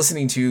 I was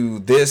listening to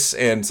this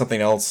and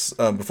something else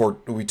before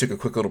we took a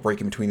quick little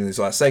break in between these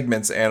last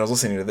segments, and I was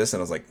listening to this, and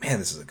I was like, man,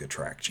 this is a good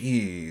track.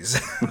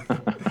 Jeez.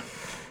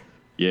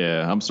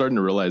 Yeah, I'm starting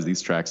to realize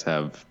these tracks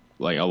have,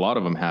 like, a lot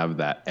of them have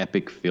that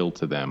epic feel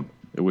to them,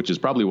 which is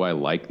probably why I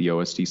like the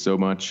OST so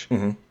much.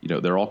 Mm-hmm.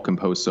 They're all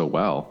composed so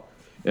well.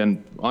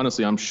 And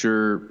honestly, I'm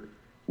sure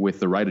with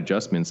the right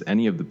adjustments,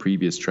 any of the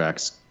previous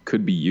tracks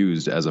could be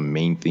used as a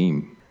main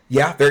theme.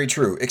 Yeah, very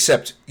true.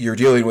 Except you're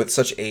dealing with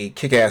such a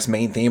kick-ass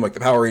main theme like the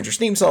Power Rangers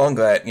theme song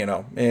that,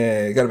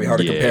 gotta be hard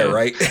to compare,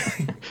 right?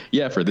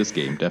 Yeah, for this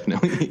game,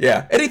 definitely.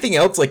 Yeah. Anything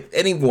else, like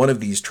any one of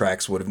these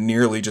tracks would have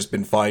nearly just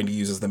been fine to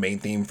use as the main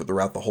theme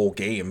throughout the whole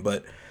game.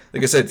 But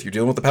like I said, if you're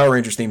dealing with the Power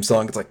Rangers theme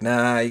song, it's like,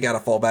 nah, you gotta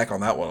fall back on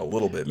that one a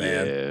little bit,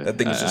 man. Yeah, that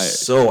thing is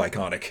just so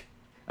iconic.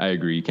 I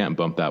agree. You can't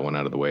bump that one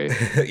out of the way.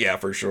 Yeah,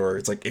 for sure.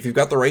 It's like, if you've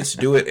got the rights to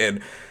do it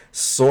and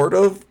sort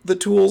of the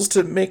tools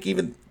to make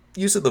even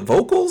use of the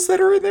vocals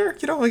that are in there,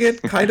 again,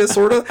 kind of,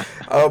 sort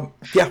of.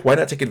 Yeah, why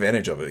not take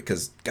advantage of it?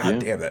 Because, damn,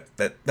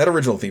 that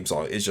original theme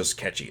song is just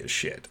catchy as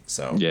shit.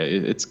 So yeah,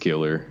 it's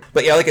killer.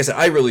 But yeah, like I said,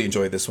 I really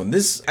enjoyed this one.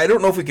 I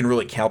don't know if we can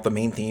really count the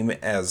main theme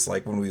as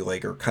like when we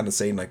like are kind of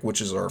saying like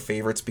which is our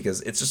favorites,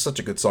 because it's just such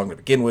a good song to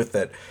begin with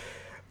that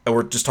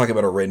we're just talking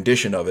about a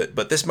rendition of it.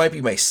 But this might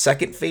be my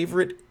second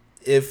favorite,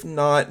 if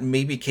not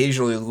maybe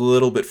occasionally a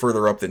little bit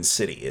further up than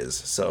City is.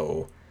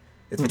 So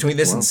it's between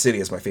this and City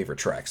as my favorite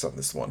tracks on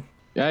this one.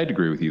 Yeah, I'd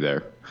agree with you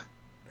there.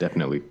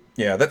 Definitely.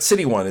 Yeah, that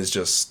City one is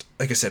just,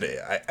 like I said,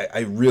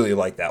 I really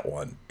like that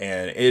one.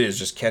 And it is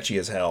just catchy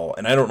as hell.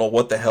 And I don't know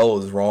what the hell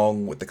is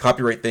wrong with the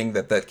copyright thing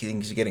that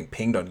thing's getting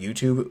pinged on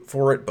YouTube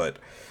for it, but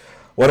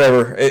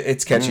whatever.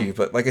 It's catchy.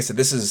 But like I said,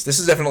 this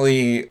is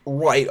definitely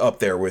right up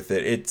there with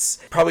it. It's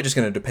probably just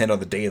going to depend on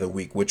the day of the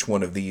week which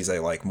one of these I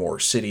like more,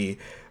 City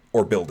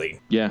or Building.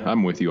 Yeah,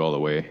 I'm with you all the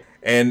way.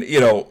 And,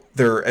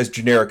 they're as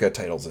generic a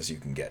titles as you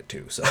can get,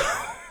 too, so...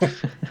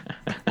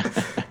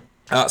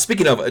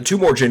 Speaking of 2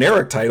 more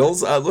generic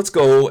titles, let's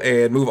go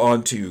and move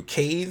on to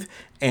Cave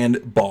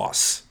and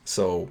Boss.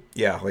 So,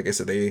 yeah, like I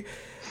said, they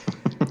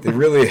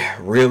really,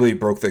 really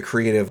broke the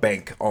creative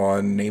bank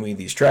on naming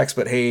these tracks.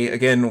 But hey,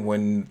 again,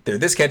 when they're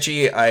this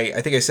catchy,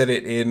 I think I said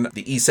it in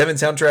the E7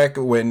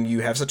 soundtrack, when you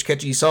have such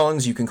catchy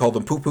songs, you can call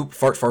them poop, poop,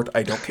 fart, fart,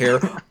 I don't care.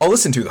 I'll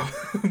listen to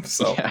them.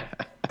 So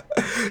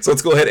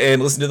let's go ahead and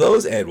listen to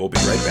those, and we'll be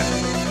right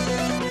back.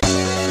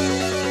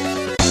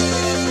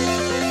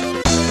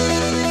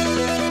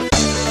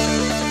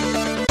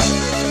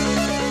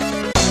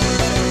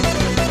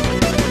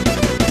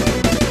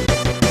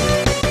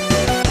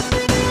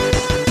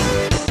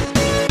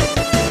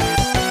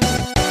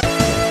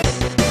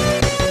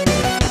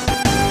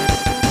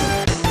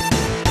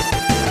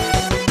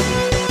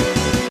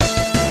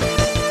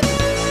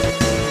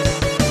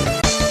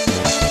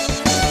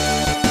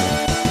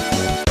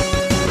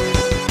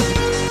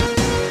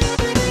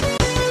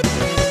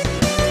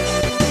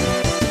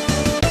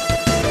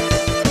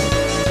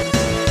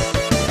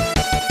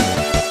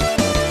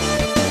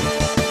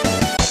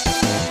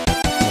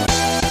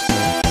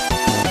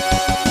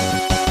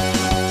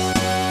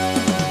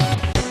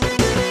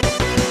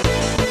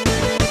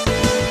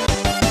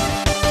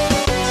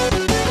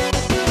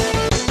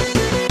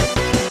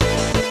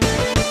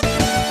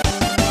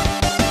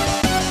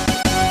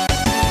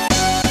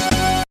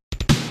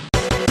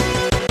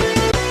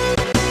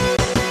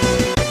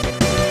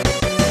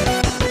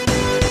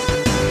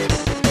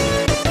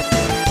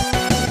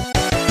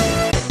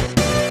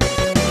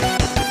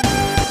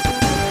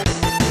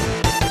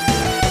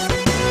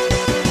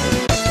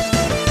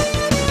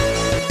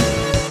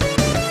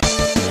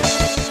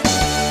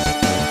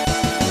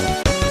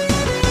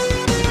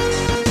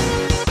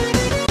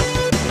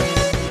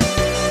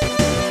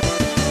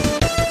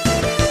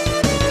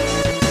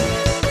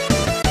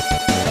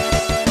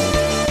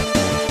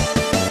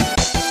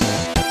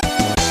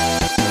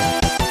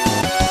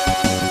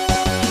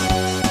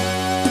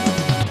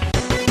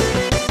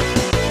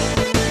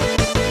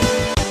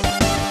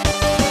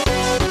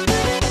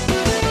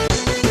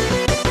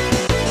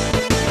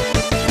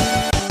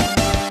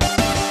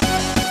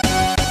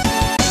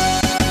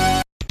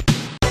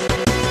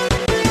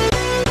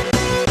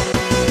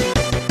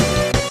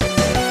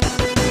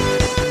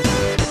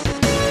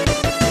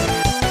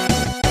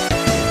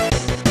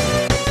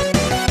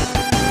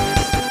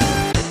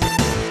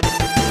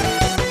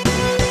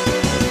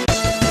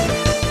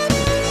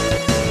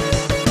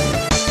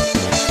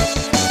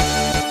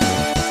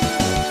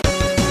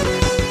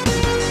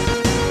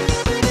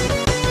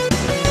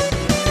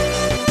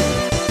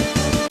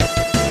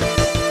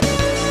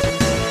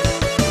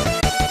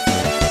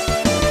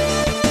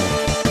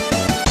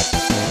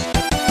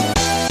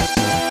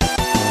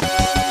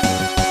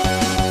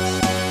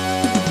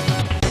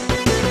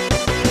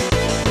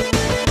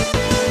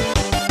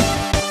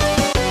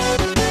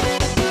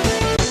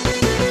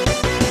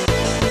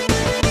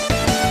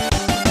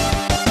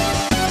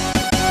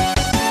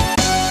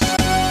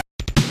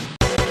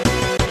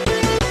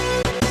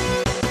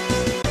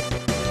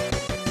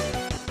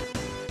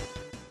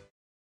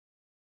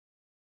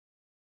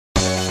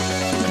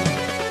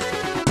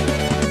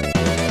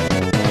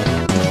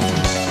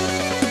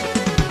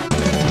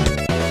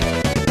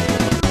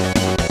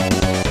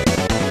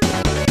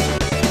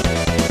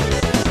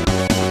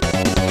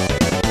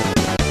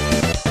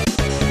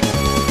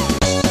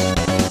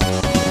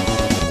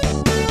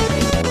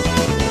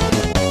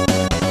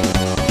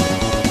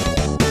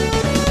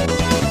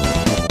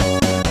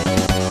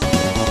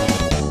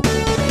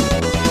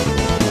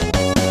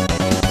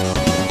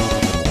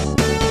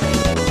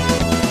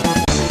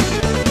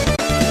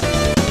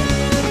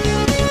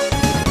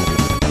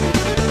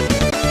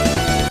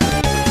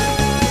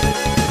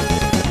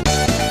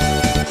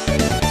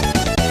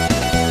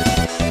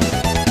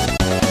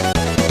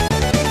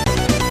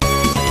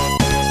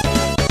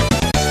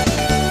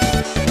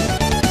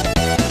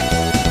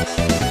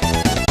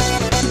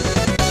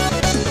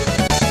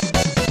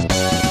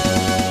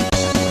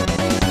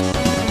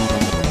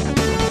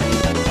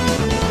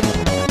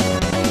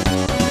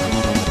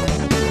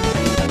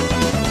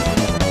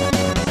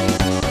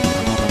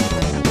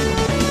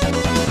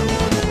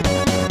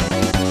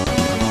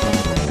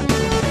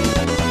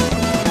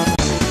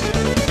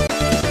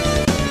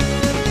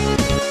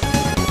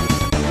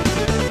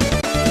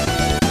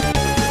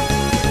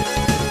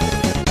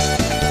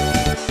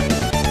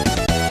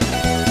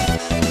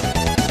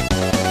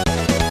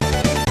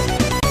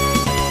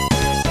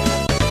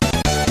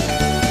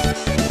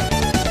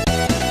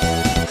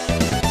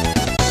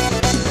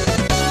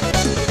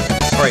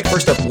 All right,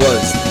 first up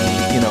was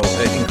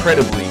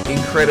the,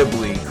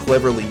 incredibly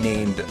cleverly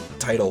named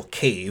title,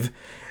 Cave.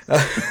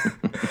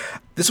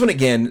 This one,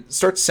 again,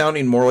 starts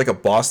sounding more like a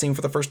boss theme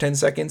for the first 10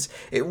 seconds.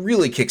 It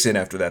really kicks in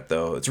after that,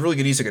 though. It's a really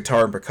good use of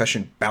guitar and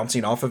percussion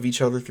bouncing off of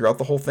each other throughout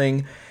the whole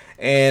thing.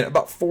 And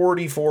about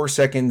 44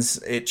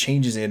 seconds, it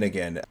changes in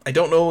again. I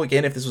don't know,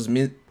 again, if this was,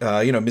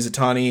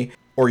 Mizutani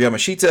or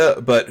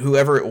Yamashita, but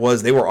whoever it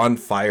was, they were on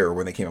fire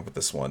when they came up with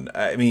this one.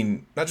 I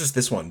mean, not just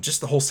this one,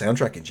 just the whole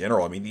soundtrack in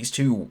general. I mean, these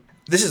two...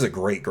 This is a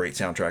great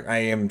soundtrack. I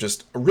am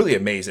just really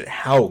amazed at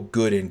how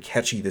good and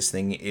catchy this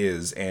thing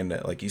is. And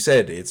like you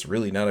said, it's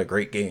really not a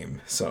great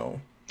game.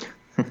 So,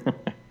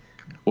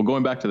 well,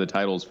 going back to the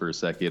titles for a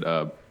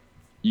second,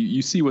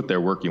 you see what they're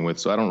working with.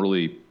 So I don't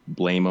really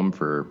blame them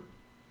for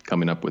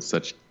coming up with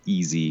such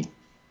easy,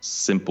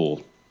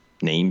 simple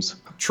names.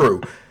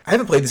 True. I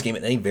haven't played this game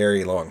in a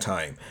very long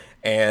time.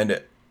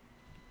 And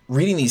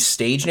reading these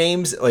stage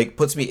names like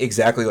puts me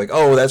exactly like,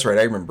 oh, that's right,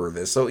 I remember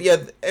this. So yeah,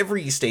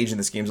 every stage in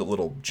this game is a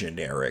little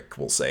generic,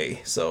 we'll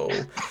say. So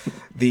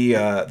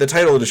the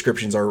title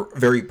descriptions are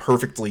very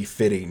perfectly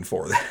fitting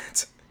for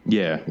that.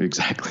 Yeah,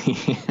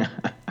 exactly.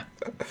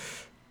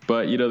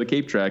 But the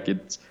Cape track,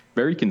 it's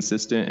very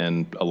consistent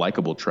and a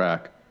likable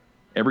track.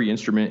 Every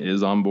instrument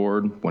is on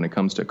board when it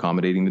comes to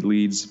accommodating the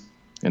leads,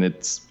 and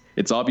it's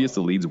obvious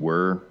the leads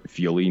were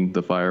fueling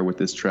the fire with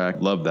this track.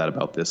 Love that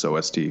about this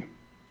OST.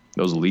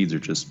 Those leads are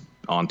just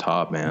on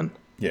top, man.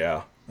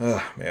 Yeah.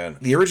 Man.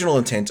 The original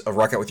intent of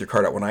Rock Out With Your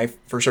Card Out, when I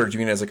first started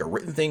doing it as like a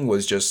written thing,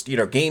 was just,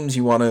 games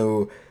you want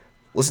to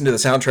listen to the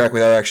soundtrack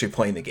without actually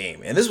playing the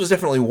game. And this was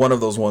definitely one of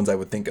those ones I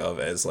would think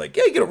of as like,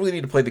 yeah, you don't really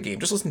need to play the game.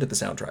 Just listen to the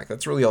soundtrack.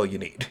 That's really all you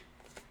need.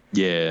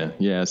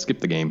 Yeah. Skip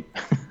the game.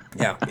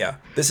 Yeah.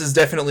 This is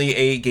definitely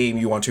a game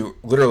you want to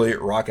literally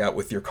rock out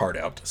with your card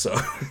out. So,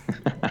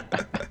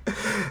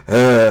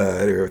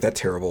 anyway, with that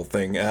terrible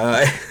thing.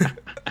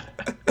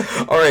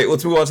 All right,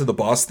 let's move on to the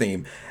boss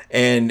theme.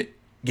 And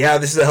yeah,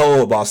 this is a hell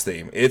of a boss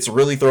theme. It's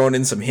really throwing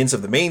in some hints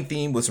of the main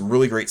theme with some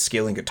really great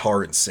scaling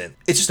guitar and synth.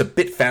 It's just a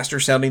bit faster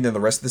sounding than the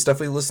rest of the stuff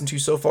we've listened to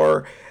so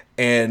far.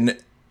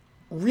 And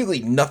really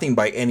nothing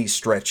by any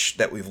stretch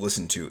that we've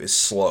listened to is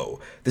slow.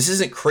 This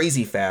isn't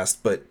crazy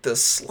fast, but the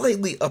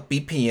slightly up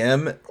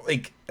BPM,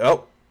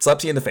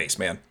 slaps you in the face,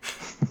 man.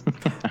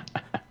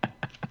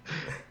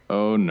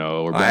 Oh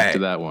no, we're back to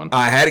that one.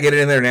 I had to get it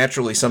in there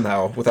naturally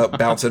somehow without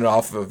bouncing it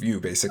off of you,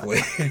 basically.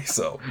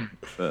 So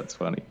that's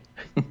funny.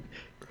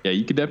 Yeah,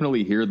 you could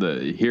definitely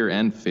hear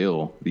and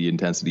feel the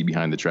intensity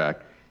behind the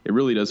track. It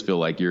really does feel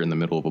like you're in the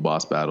middle of a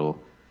boss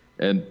battle.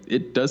 And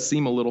it does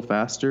seem a little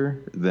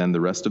faster than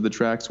the rest of the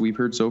tracks we've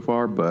heard so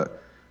far,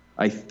 but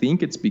I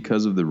think it's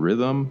because of the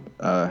rhythm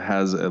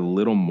has a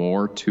little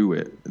more to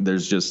it.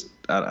 There's just,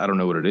 I don't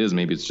know what it is.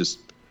 Maybe it's just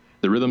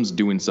the rhythm's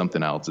doing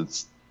something else.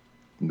 It's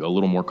a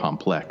little more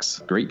complex.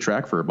 Great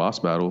track for a boss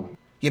battle.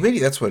 Yeah, maybe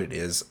that's what it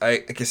is.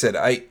 Like I said,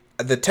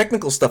 the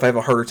technical stuff I have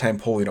a harder time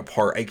pulling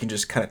apart. I can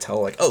just kind of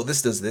tell like, oh,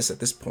 this does this at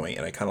this point,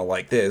 and I kind of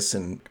like this.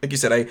 And like you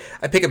said,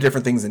 I pick up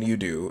different things than you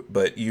do,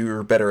 but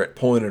you're better at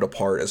pulling it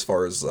apart as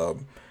far as the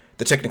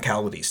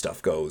technicality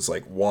stuff goes,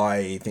 like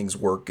why things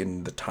work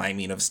and the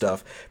timing of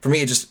stuff. For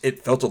me,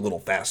 it felt a little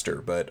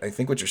faster, but I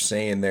think what you're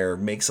saying there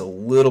makes a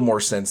little more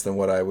sense than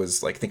what I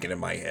was like thinking in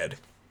my head.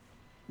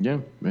 Yeah,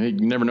 you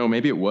never know.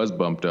 Maybe it was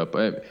bumped up.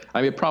 I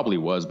mean, it probably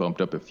was bumped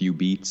up a few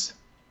beats.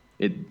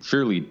 It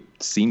surely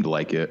seemed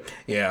like it.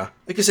 Yeah.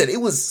 Like I said, it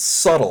was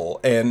subtle,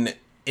 and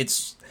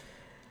it's...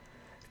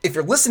 If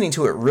you're listening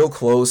to it real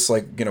close,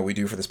 like, we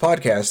do for this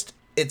podcast,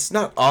 it's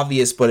not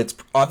obvious, but it's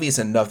obvious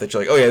enough that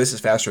you're like, oh yeah, this is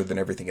faster than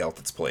everything else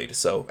that's played.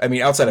 So, I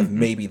mean, outside of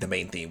maybe the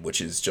main theme,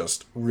 which is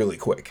just really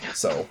quick,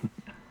 so...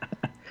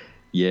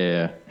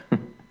 Yeah.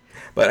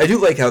 But I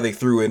do like how they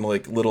threw in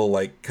like little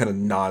like kind of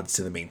nods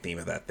to the main theme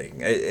of that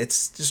thing.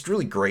 It's just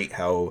really great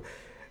how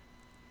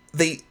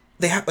they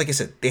have, like I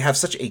said, they have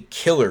such a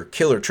killer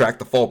track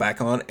to fall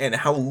back on, and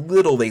how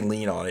little they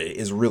lean on it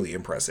is really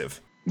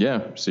impressive.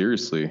 Yeah,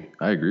 seriously,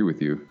 I agree with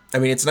you. I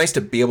mean, it's nice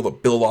to be able to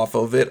build off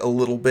of it a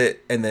little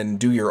bit and then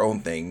do your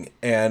own thing.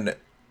 And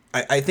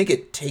I think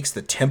it takes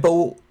the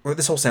tempo, or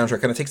this whole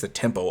soundtrack kind of takes the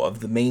tempo of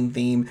the main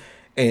theme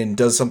and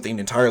does something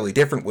entirely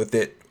different with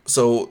it.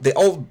 So they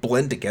all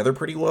blend together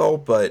pretty well,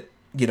 but,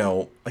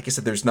 like I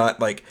said, there's not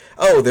like,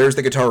 oh, there's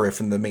the guitar riff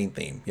from the main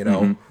theme,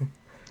 Mm-hmm.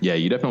 Yeah,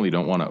 you definitely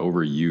don't want to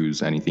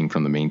overuse anything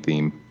from the main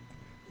theme.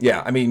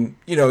 Yeah, I mean,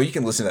 you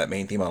can listen to that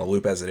main theme on a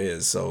loop as it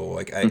is, so,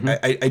 like,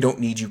 I don't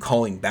need you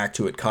calling back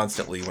to it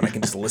constantly when I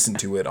can just listen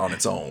to it on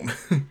its own.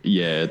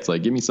 Yeah, it's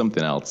like, give me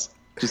something else.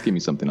 Just give me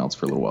something else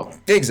for a little while.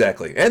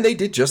 Exactly, and they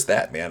did just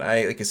that, man.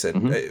 Like I said,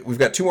 we've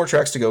got 2 more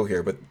tracks to go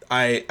here, but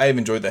I've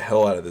enjoyed the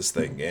hell out of this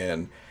thing,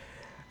 and...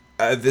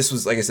 this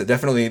was, like I said,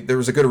 definitely, there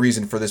was a good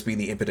reason for this being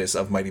the impetus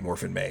of Mighty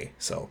Morphin May.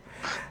 So,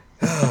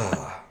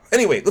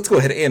 anyway, let's go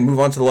ahead and move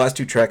on to the last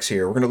 2 tracks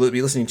here. We're going to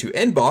be listening to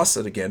End Boss,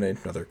 and again,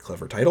 another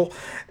clever title,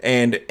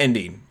 and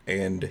Ending,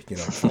 and,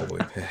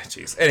 following.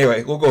 Jeez.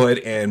 Anyway, we'll go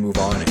ahead and move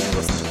on and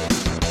listen to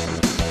this.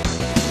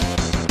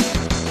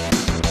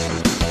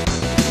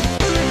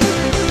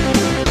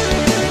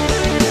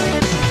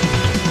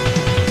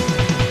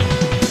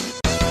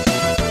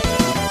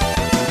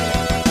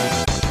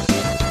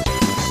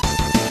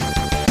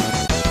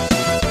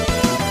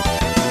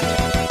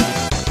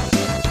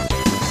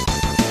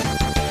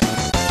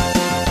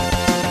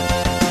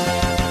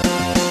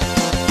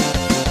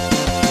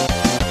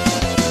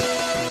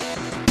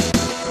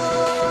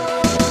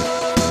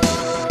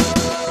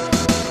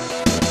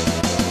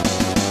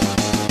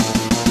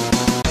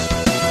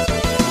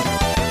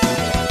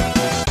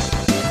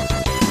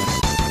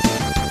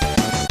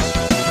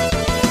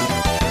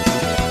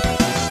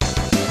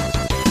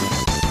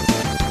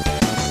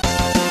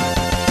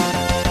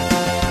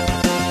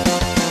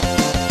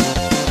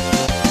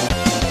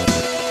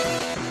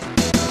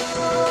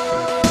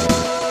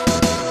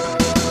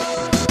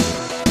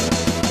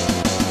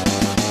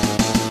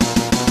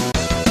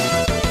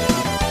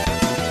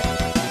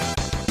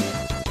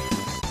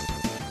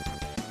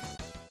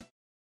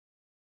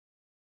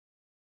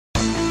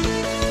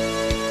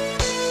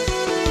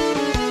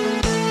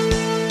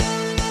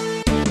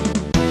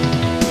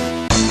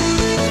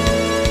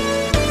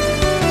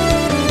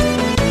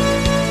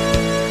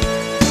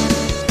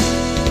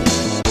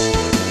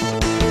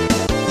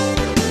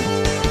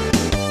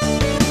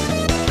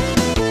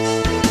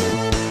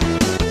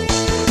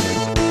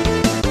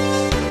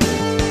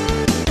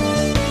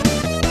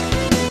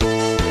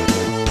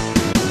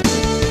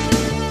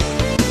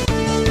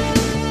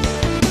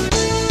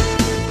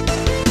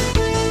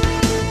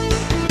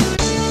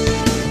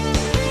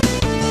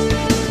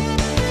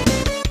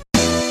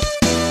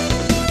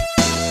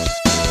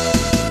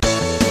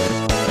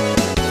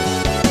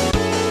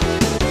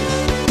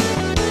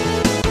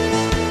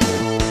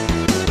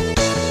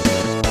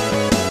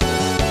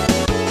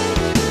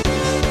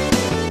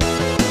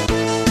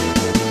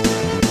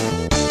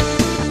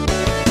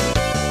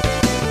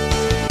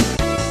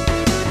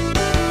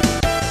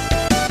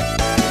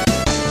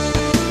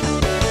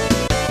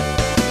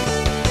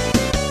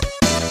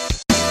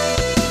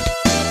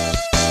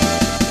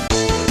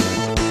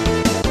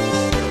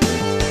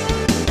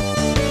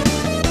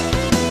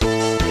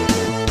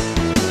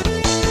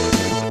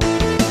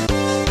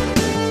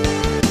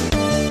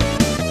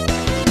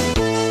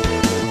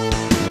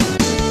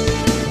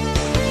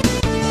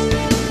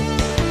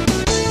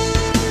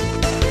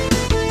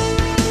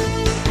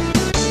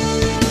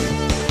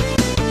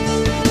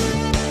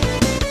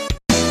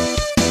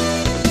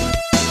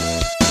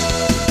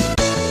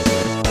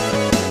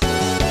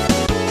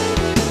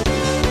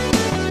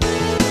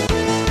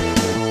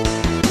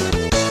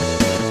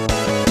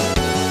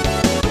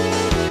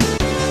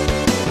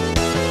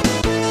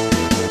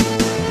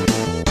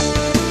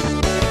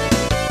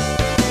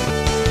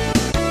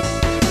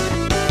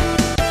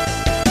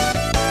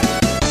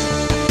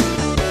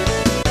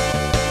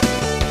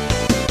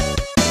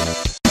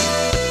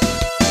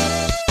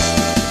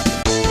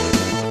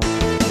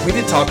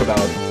 talk about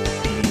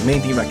the main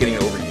theme not getting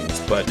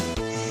overused, but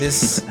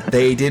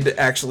they did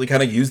actually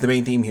kind of use the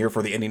main theme here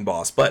for the ending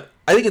boss. But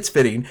I think it's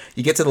fitting.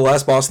 You get to the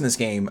last boss in this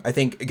game, I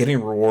think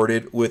getting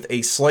rewarded with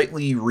a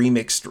slightly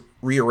remixed,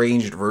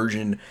 rearranged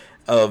version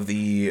of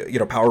the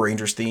Power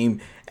Rangers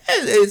theme,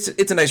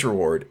 it's a nice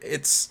reward.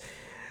 It's,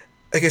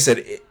 like I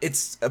said,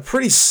 it's a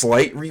pretty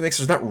slight remix.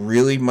 There's not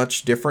really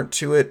much different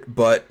to it,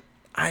 but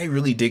I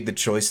really dig the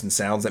choice in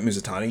sounds that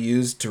Mizutani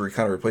used to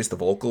kind of replace the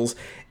vocals.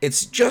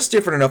 It's just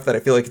different enough that I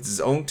feel like it's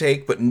his own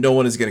take, but no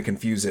one is going to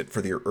confuse it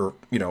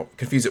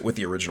confuse it with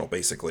the original.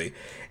 Basically,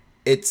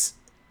 it's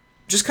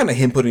just kind of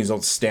him putting his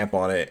own stamp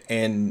on it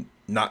and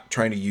not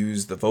trying to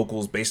use the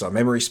vocals based on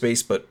memory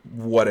space, but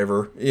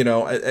whatever.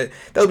 That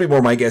would be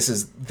more my guess.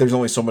 Is there's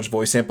only so much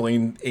voice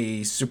sampling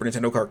a Super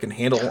Nintendo card can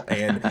handle,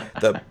 and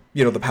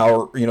the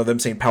power, them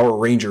saying Power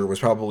Ranger was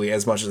probably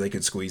as much as they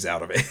could squeeze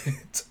out of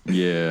it.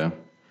 Yeah.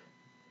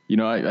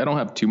 I don't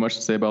have too much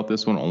to say about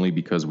this one, only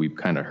because we've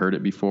kind of heard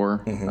it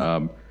before.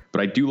 Mm-hmm.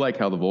 But I do like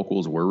how the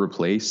vocals were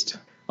replaced.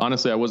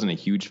 Honestly, I wasn't a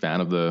huge fan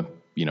of the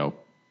Go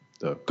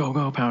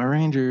Go Power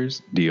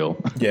Rangers deal.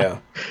 Yeah.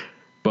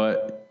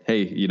 But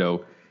hey,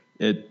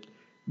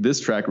 this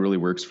track really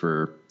works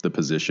for the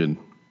position,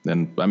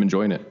 and I'm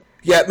enjoying it.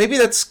 Yeah, maybe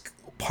that's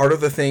part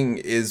of the thing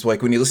is,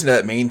 like, when you listen to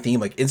that main theme,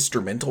 like,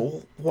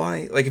 instrumental,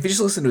 like, if you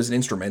just listen to it as an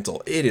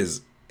instrumental, it's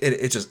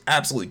just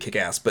absolutely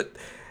kick-ass. But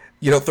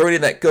throwing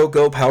in that Go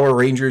Go Power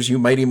Rangers, you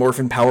mighty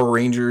Morphin Power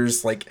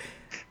Rangers, like,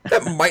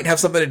 that might have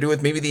something to do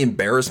with maybe the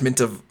embarrassment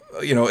of,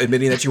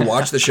 admitting that you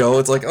watch the show.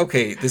 It's like,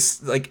 okay,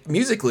 this, like,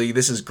 musically,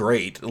 this is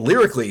great.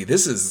 Lyrically,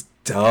 this is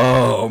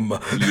dumb.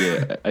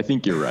 Yeah, I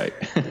think you're right.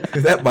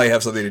 That might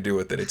have something to do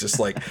with it. It's just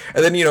like,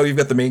 and then, you've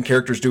got the main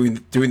characters doing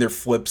their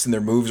flips and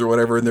their moves or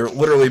whatever, and they're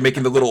literally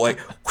making the little, like,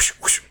 whoosh,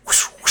 whoosh,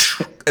 whoosh,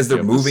 whoosh, as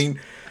they're moving.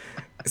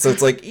 So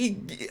it's like,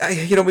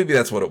 maybe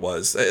that's what it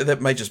was.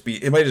 It might just be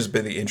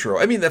the intro.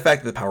 I mean, the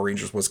fact that the Power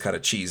Rangers was kind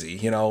of cheesy,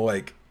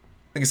 like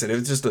I said, it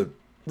was just a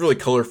really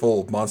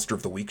colorful Monster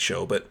of the Week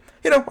show. But,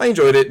 I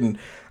enjoyed it, and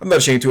I'm not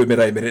ashamed to admit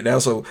I admit it now.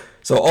 So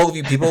all of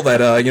you people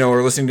that,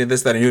 are listening to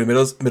this that are new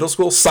to middle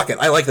school, suck it.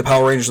 I like the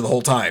Power Rangers the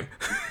whole time.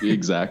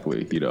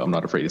 Exactly. I'm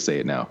not afraid to say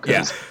it now.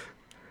 Yeah.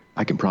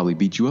 I can probably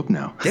beat you up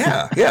now.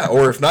 Yeah.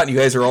 Or if not, you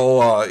guys are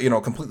all,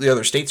 completely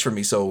other states from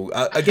me. So,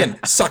 again,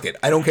 suck it.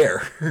 I don't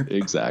care.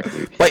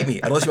 Exactly. Bite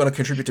me, unless you want to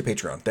contribute to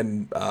Patreon.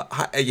 Then,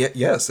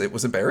 yes, it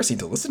was embarrassing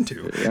to listen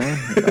to.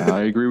 Yeah,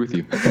 I agree with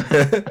you.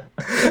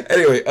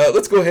 Anyway,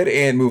 let's go ahead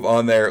and move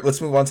on there. Let's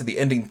move on to the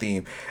ending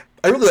theme.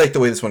 I really like the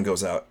way this one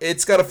goes out.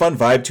 It's got a fun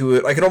vibe to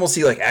it. I can almost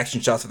see like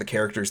action shots of the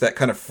characters, that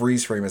kind of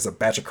freeze frame as a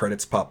batch of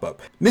credits pop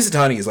up.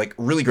 Mizutani is like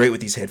really great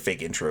with these head fake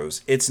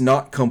intros. It's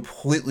not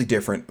completely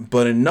different,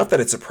 but enough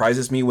that it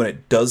surprises me when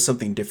it does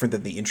something different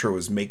than the intro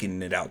was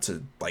making it out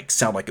to like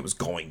sound like it was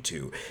going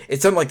to.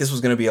 It sounded like this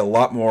was going to be a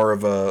lot more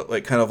of a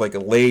like kind of like a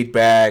laid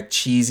back,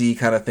 cheesy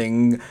kind of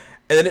thing.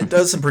 And then it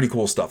does some pretty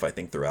cool stuff, I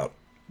think, throughout.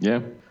 Yeah.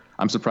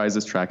 I'm surprised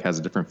this track has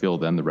a different feel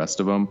than the rest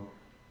of them.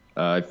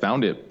 I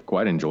found it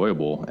quite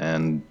enjoyable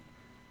and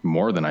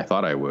more than I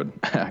thought I would,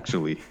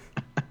 actually.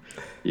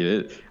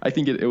 I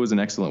think it was an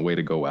excellent way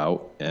to go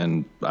out,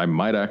 and I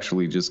might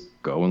actually just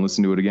go and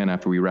listen to it again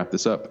after we wrap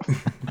this up.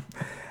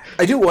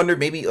 I do wonder,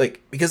 maybe,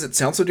 like, because it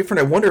sounds so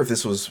different, I wonder if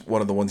this was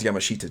one of the ones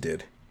Yamashita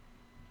did.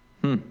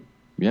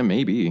 Yeah,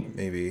 maybe.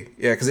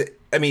 Yeah, because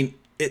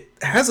it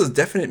has a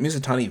definite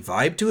Mizutani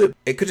vibe to it.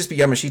 It could just be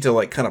Yamashita,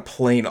 like, kind of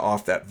playing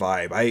off that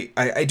vibe.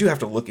 I do have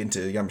to look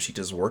into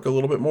Yamashita's work a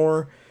little bit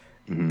more.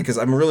 Mm-hmm. Because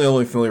I'm really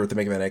only familiar with the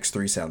Mega Man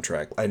X3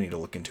 soundtrack. I need to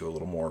look into a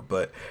little more.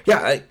 But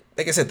yeah,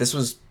 like I said, this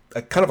was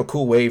a kind of a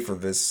cool way for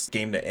this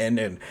game to end.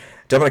 And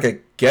Dominic, I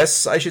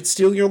guess I should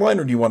steal your line,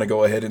 or do you want to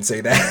go ahead and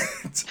say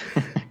that?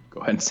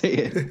 Go ahead and say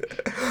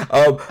it.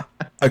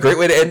 A great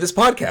way to end this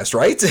podcast,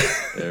 right?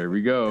 There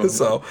we go.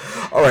 So,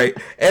 all right.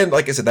 And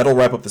like I said, that'll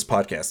wrap up this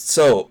podcast.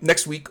 So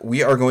next week,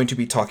 we are going to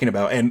be talking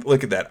about, and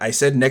look at that. I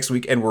said next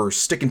week, and we're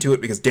sticking to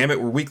it because, damn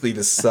it, we're weekly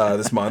this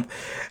month.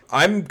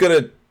 I'm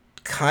going to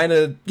kind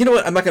of, you know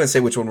what, I'm not going to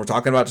say which one we're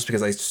talking about just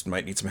because I just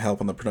might need some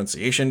help on the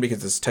pronunciation,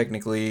 because it's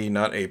technically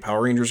not a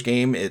Power Rangers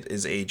game. It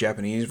is a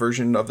Japanese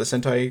version of the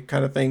Sentai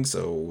kind of thing.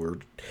 So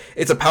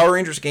it's a Power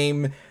Rangers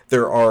game.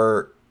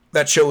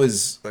 That show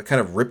is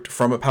kind of ripped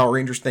from a Power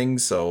Rangers thing.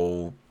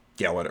 So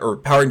yeah, or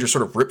Power Rangers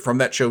sort of ripped from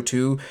that show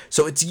too.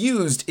 So it's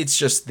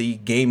just the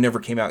game never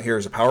came out here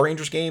as a Power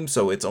Rangers game.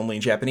 So it's only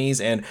in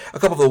Japanese, and a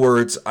couple of the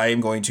words I am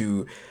going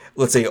to,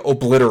 let's say,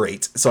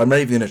 obliterate. So I'm not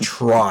even going to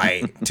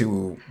try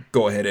to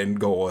go ahead and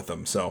go with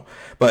them. So,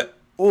 but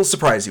we'll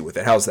surprise you with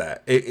it. How's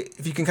that?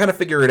 If you can kind of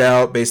figure it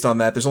out based on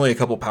that, there's only a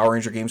couple Power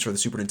Ranger games for the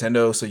Super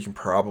Nintendo, so you can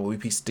probably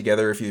piece it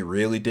together if you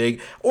really dig,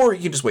 or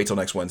you can just wait till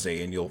next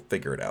Wednesday and you'll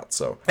figure it out.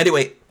 So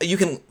anyway, you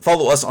can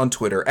follow us on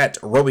Twitter at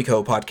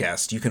ROWYCO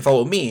Podcast. You can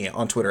follow me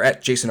on Twitter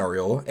at Jason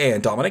Ariel,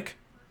 and Dominic.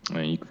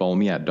 And you can follow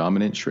me at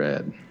Dominant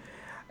Shred.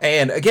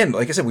 And again,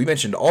 like I said, we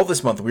mentioned all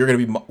this month we're going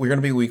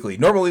to be weekly.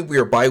 Normally we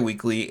are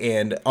bi-weekly,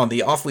 and on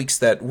the off weeks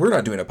that we're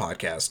not doing a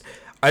podcast,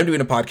 I'm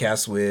doing a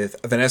podcast with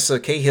Vanessa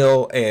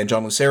Cahill and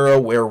John Lucero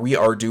where we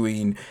are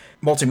doing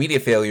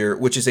Multimedia Failure,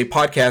 which is a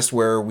podcast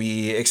where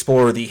we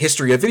explore the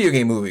history of video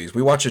game movies.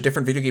 We watch a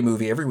different video game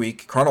movie every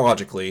week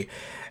chronologically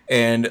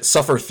and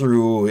suffer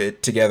through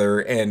it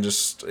together, and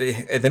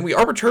then we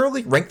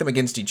arbitrarily rank them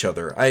against each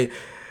other.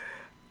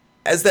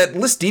 As that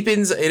list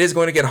deepens, it is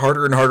going to get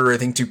harder and harder, I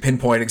think, to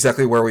pinpoint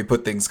exactly where we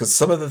put things, because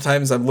some of the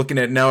times I'm looking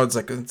at it now, it's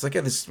like,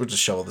 yeah, we'll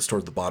just shovel this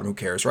towards the bottom. Who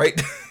cares,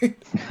 right?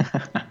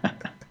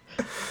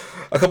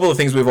 A couple of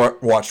things we've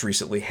watched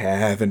recently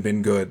haven't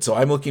been good, so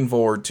I'm looking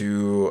forward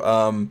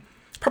to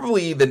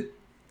probably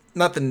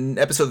not the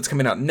episode that's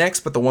coming out next,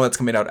 but the one that's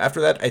coming out after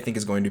that, I think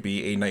is going to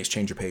be a nice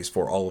change of pace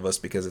for all of us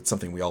because it's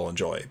something we all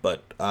enjoy.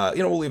 But,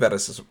 we'll leave that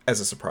as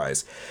a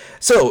surprise.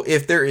 So,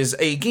 if there is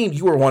a game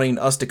you are wanting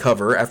us to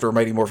cover after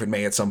Mighty Morphin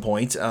May at some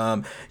point,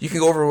 you can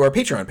go over to our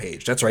Patreon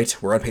page. That's right,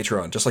 we're on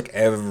Patreon, just like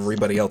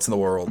everybody else in the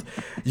world.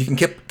 You can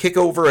kick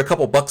over a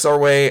couple bucks our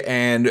way,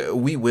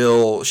 and we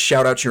will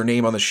shout out your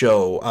name on the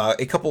show.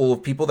 A couple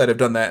of people that have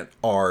done that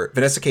are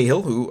Vanessa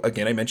Cahill, who,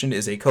 again, I mentioned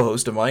is a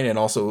co-host of mine and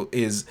also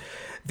is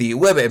the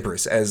Web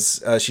Empress,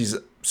 as she's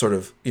sort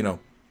of,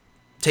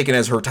 taken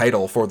as her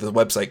title for the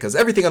website, because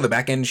everything on the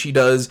back end she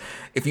does.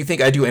 If you think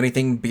I do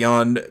anything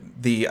beyond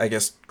the, I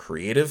guess,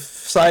 creative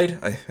side,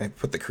 I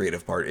put the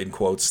creative part in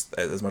quotes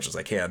as much as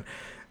I can,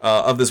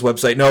 of this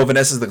website, no,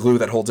 Vanessa's the glue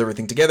that holds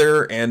everything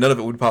together, and none of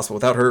it would be possible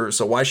without her,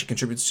 so why she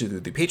contributes to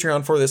the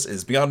Patreon for this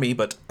is beyond me,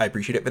 but I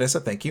appreciate it, Vanessa,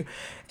 thank you.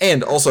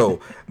 And also,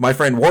 my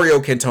friend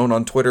Wario Cantone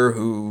on Twitter,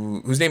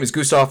 whose name is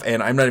Gustav,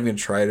 and I'm not even going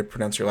to try to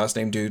pronounce your last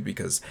name, dude,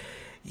 because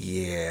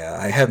yeah,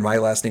 I have my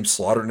last name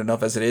slaughtered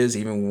enough as it is,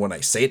 even when I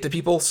say it to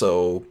people,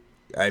 so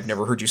I've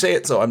never heard you say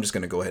it, so I'm just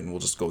going to go ahead and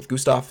we'll just go with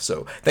Gustav.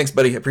 So thanks,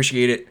 buddy.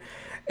 Appreciate it.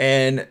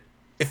 And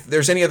if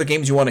there's any other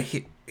games you want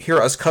to hear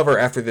us cover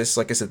after this,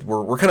 like I said,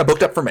 we're kind of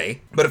booked up for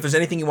May, but if there's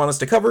anything you want us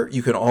to cover,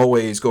 you can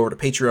always go over to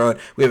Patreon.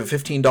 We have a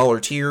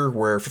 $15 tier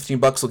where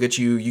 $15 will get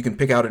you can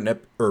pick out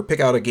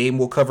a game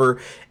we'll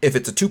cover. If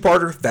it's a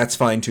two-parter, that's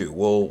fine too.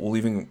 We'll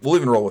even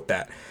roll with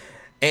that.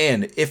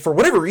 And if for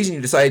whatever reason you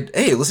decide,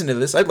 hey, listen to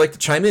this, I'd like to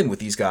chime in with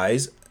these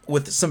guys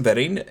with some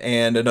vetting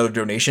and another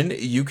donation,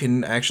 you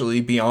can actually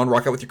be on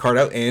Rock Out With Your Card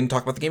Out and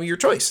talk about the game of your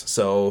choice.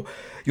 So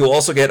you'll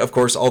also get, of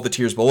course, all the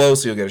tiers below,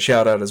 so you'll get a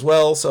shout out as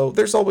well. So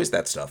there's always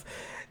that stuff.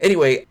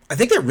 Anyway, I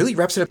think that really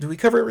wraps it up. Did we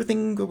cover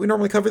everything that we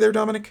normally cover there,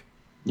 Dominic?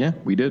 Yeah,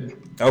 we did.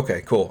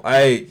 Okay, cool.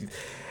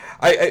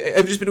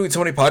 I've just been doing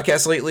so many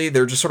podcasts lately,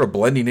 they're just sort of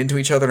blending into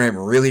each other, and I'm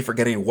really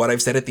forgetting what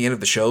I've said at the end of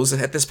the shows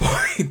at this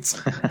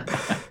point.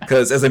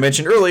 Because, as I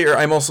mentioned earlier,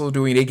 I'm also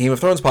doing a Game of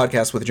Thrones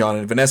podcast with John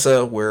and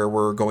Vanessa, where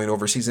we're going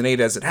over Season 8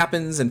 as it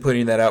happens, and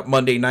putting that out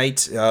Monday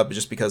night,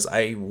 just because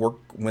I work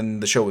when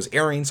the show is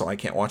airing, so I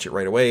can't watch it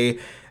right away,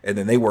 and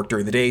then they work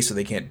during the day, so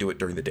they can't do it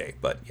during the day,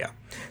 but yeah.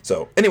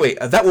 So, anyway,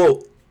 that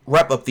will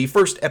wrap up the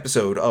first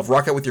episode of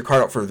Rock Out With Your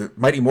Card Out for the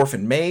Mighty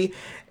Morphin May.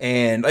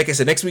 And like I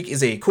said, next week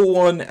is a cool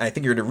one. I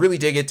think you're going to really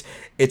dig it.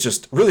 It's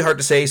just really hard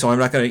to say, so I'm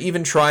not going to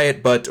even try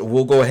it, but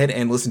we'll go ahead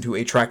and listen to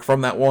a track from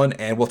that one,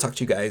 and we'll talk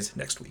to you guys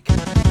next week.